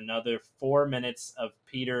 and then another 4 minutes of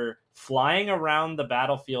Peter flying around the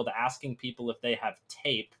battlefield asking people if they have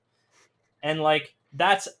tape? And like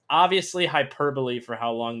that's obviously hyperbole for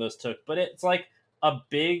how long those took, but it's like a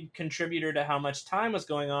big contributor to how much time was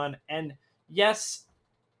going on. And yes,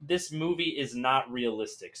 this movie is not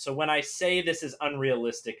realistic. So when I say this is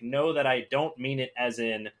unrealistic, know that I don't mean it as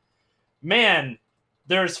in, man,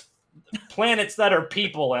 there's planets that are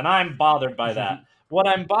people and I'm bothered by that. What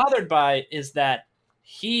I'm bothered by is that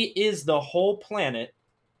he is the whole planet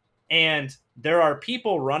and there are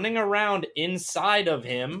people running around inside of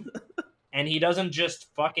him and he doesn't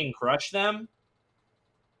just fucking crush them.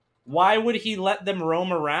 Why would he let them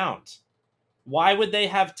roam around? Why would they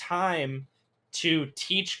have time to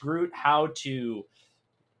teach Groot how to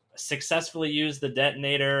successfully use the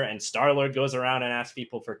detonator, and Star-Lord goes around and asks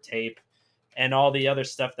people for tape and all the other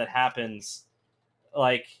stuff that happens?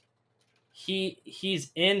 Like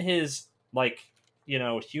he's in his like, you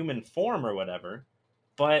know, human form or whatever,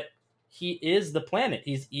 but he is the planet.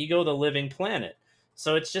 He's Ego the living planet.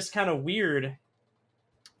 So it's just kind of weird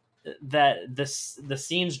that the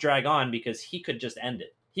scenes drag on because he could just end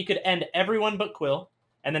it. He could end everyone but Quill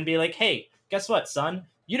and then be like, hey, guess what, son?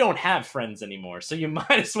 You don't have friends anymore, so you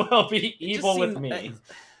might as well be evil with me.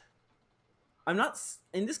 I'm not,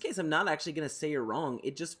 in this case, I'm not actually going to say you're wrong.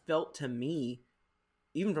 It just felt to me,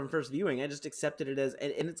 even from first viewing, I just accepted it as,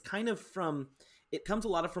 and it's kind of from, it comes a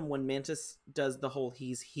lot of from when Mantis does the whole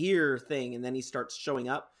he's here thing and then he starts showing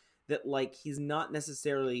up, that like he's not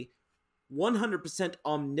necessarily 100%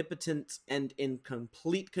 omnipotent and in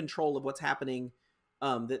complete control of what's happening.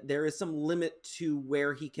 That there is some limit to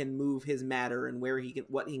where he can move his matter and where he can,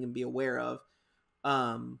 what he can be aware of.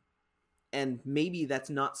 And maybe that's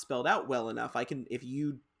not spelled out well enough. If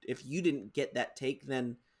you didn't get that take,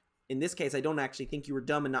 then in this case, I don't actually think you were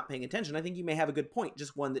dumb and not paying attention. I think you may have a good point,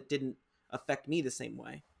 just one that didn't affect me the same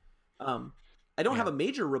way. I don't have a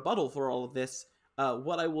major rebuttal for all of this.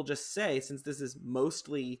 What I will just say, since this is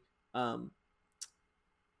mostly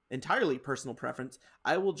entirely personal preference,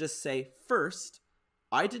 I will just say first,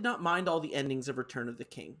 I did not mind all the endings of Return of the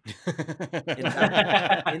King. In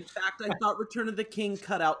fact, I thought Return of the King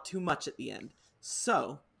cut out too much at the end.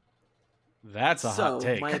 So that's a hot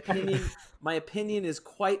take. My opinion is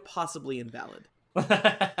quite possibly invalid.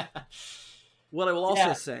 What I will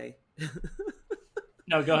also say.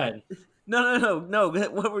 No, go ahead. No.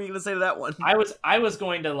 What were you going to say to that one? I was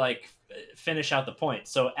going to like finish out the point.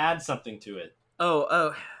 So add something to it.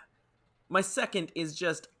 Oh. My second is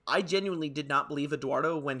just, I genuinely did not believe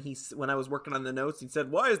Eduardo when I was working on the notes. He said,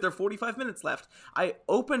 "Why is there 45 minutes left?" I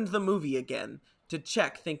opened the movie again to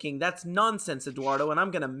check, thinking that's nonsense, Eduardo, and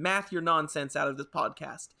I'm gonna math your nonsense out of this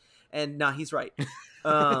podcast. And nah, he's right.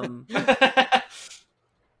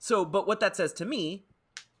 So, but what that says to me,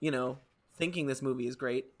 you know, thinking this movie is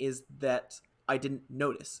great, is that I didn't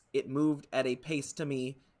notice. It moved at a pace to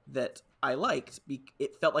me that I liked.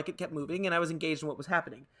 It felt like it kept moving, and I was engaged in what was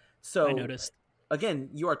happening. So I noticed. Again,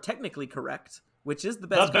 you are technically correct, which is the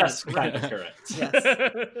best kind of correct.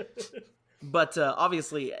 Yes. But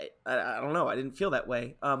obviously, I don't know. I didn't feel that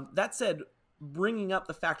way. That said, bringing up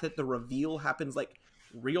the fact that the reveal happens like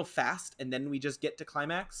real fast and then we just get to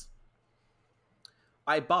climax,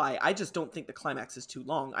 I buy. I just don't think the climax is too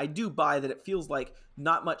long. I do buy that it feels like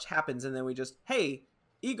not much happens and then we just, hey,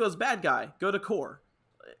 Ego's bad guy, go to core.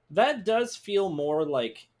 That does feel more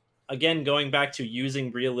like, again, going back to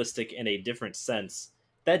using realistic in a different sense,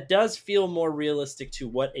 that does feel more realistic to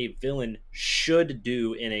what a villain should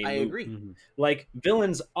do in a movie. I agree. Mm-hmm. Like,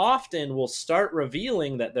 villains often will start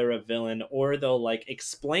revealing that they're a villain, or they'll, like,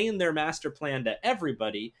 explain their master plan to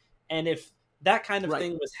everybody, and if that kind of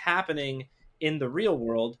thing was happening in the real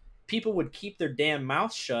world, people would keep their damn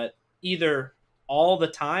mouth shut either all the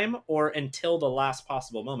time or until the last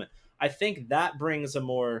possible moment. I think that brings a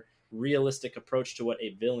more realistic approach to what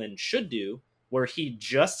a villain should do, where he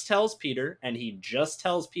just tells Peter, and he just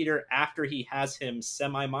tells Peter after he has him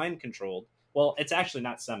semi-mind controlled. Well, it's actually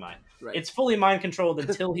not semi. Right. It's fully mind controlled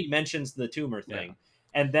until he mentions the tumor thing,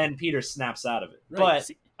 and then Peter snaps out of it. Right.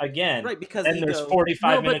 But again, because then there's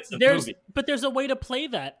 45 minutes of movie. But there's a way to play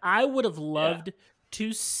that. I would have loved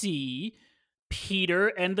to see Peter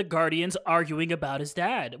and the Guardians arguing about his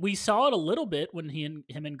dad. We saw it a little bit when him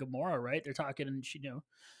and Gamora, right? They're talking, and she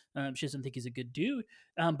doesn't think he's a good dude.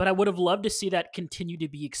 But I would have loved to see that continue to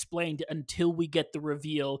be explained until we get the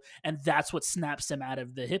reveal, and that's what snaps him out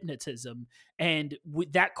of the hypnotism. And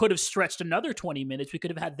that could have stretched another 20 minutes. We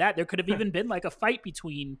could have had that. There could have even been like a fight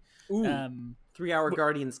between. 3-hour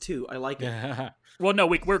Guardians 2. I like it. Well, no,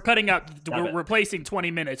 we're cutting out. We're replacing 20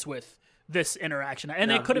 minutes with this interaction, and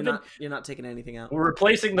it could have been. You're not taking anything out. We're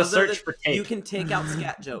replacing the search for tape. You can take out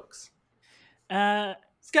scat jokes. I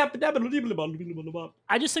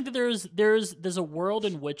just think that there's a world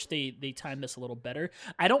in which they time this a little better.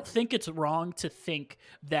 I don't think it's wrong to think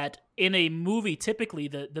that in a movie, typically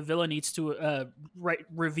the villain needs to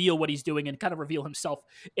reveal what he's doing and kind of reveal himself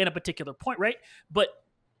in a particular point, right? But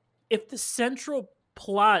if the central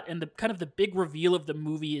plot and the kind of the big reveal of the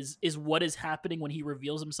movie is what is happening when he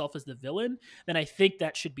reveals himself as the villain, then I think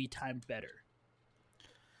that should be timed better.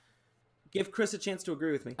 Give Chris a chance to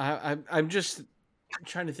agree with me. I'm just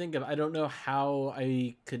trying to think of, I don't know how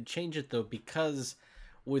I could change it though, because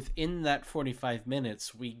within that 45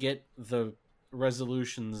 minutes we get the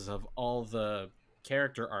resolutions of all the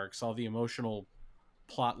character arcs, all the emotional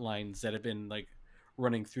plot lines that have been like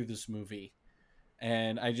running through this movie,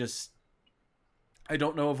 and I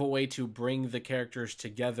don't know of a way to bring the characters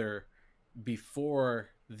together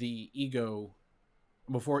before ego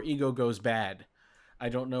goes bad. I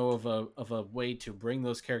don't know of a way to bring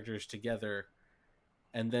those characters together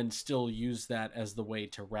and then still use that as the way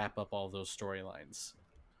to wrap up all those storylines.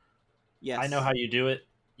 Yes. I know how you do it.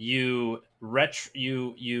 You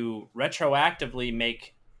retroactively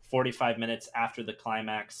make 45 minutes after the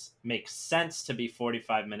climax make sense to be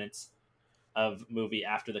 45 minutes of movie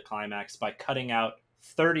after the climax by cutting out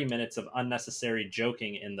 30 minutes of unnecessary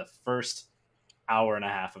joking in the first hour and a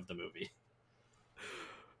half of the movie.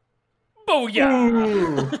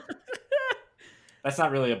 Booyah! That's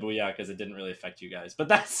not really a booyah because it didn't really affect you guys. But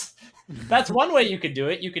that's one way you could do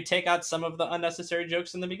it. You could take out some of the unnecessary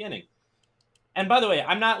jokes in the beginning. And by the way,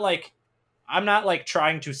 I'm not like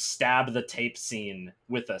trying to stab the tape scene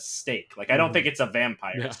with a stake. Like I don't think it's a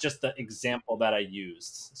vampire. Yeah. It's just the example that I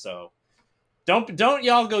used. So don't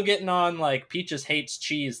y'all go getting on like Peaches hates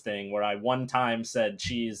cheese thing where I one time said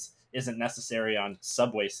cheese isn't necessary on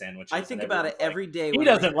Subway sandwiches. I think about it every day. He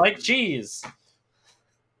doesn't like cheese.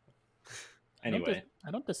 Anyway,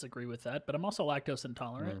 I don't disagree with that, but I'm also lactose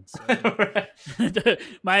intolerant. Right. So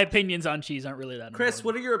my opinions on cheese aren't really that Chris, important.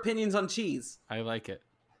 what are your opinions on cheese? I like it.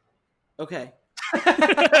 Okay.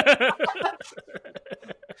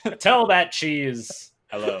 Tell that cheese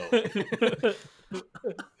hello.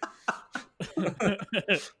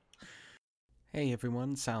 Hey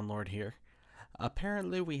everyone, Soundlord here.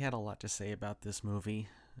 Apparently we had a lot to say about this movie,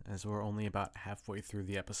 as we're only about halfway through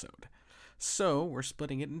the episode. So, we're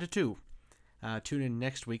splitting it into two. Tune in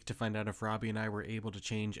next week to find out if Robbie and I were able to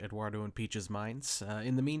change Eduardo and Peach's minds.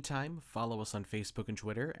 In the meantime, follow us on Facebook and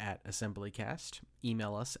Twitter at AssemblyCast.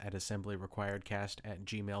 Email us at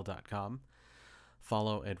assemblyrequiredcast@gmail.com.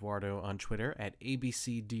 Follow Eduardo on Twitter at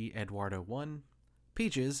ABCDEduardo1.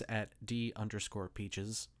 Peaches at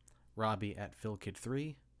D_Peaches. Robbie at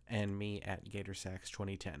PhilKid3. And me at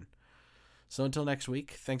GatorSax2010. So until next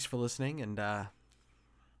week, thanks for listening, and I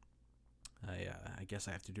guess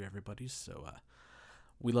I have to do everybody's, so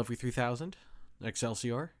we love you 3000,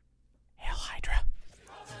 Excelsior, Hail Hydra,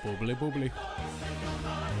 boobly boobly.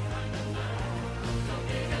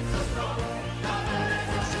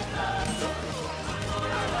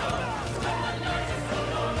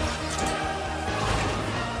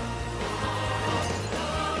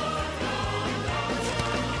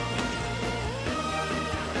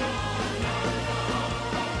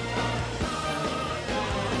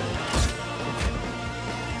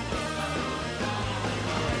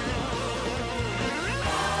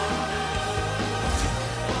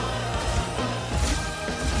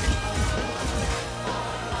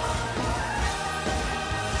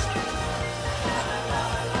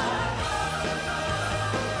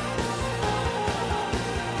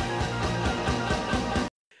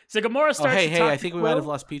 So Gamora starts. Hey! I think we might have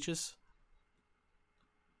lost Peaches.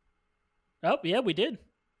 Oh yeah, we did.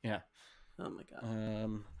 Yeah. Oh my god.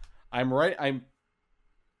 I'm right.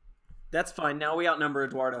 That's fine. Now we outnumber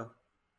Eduardo.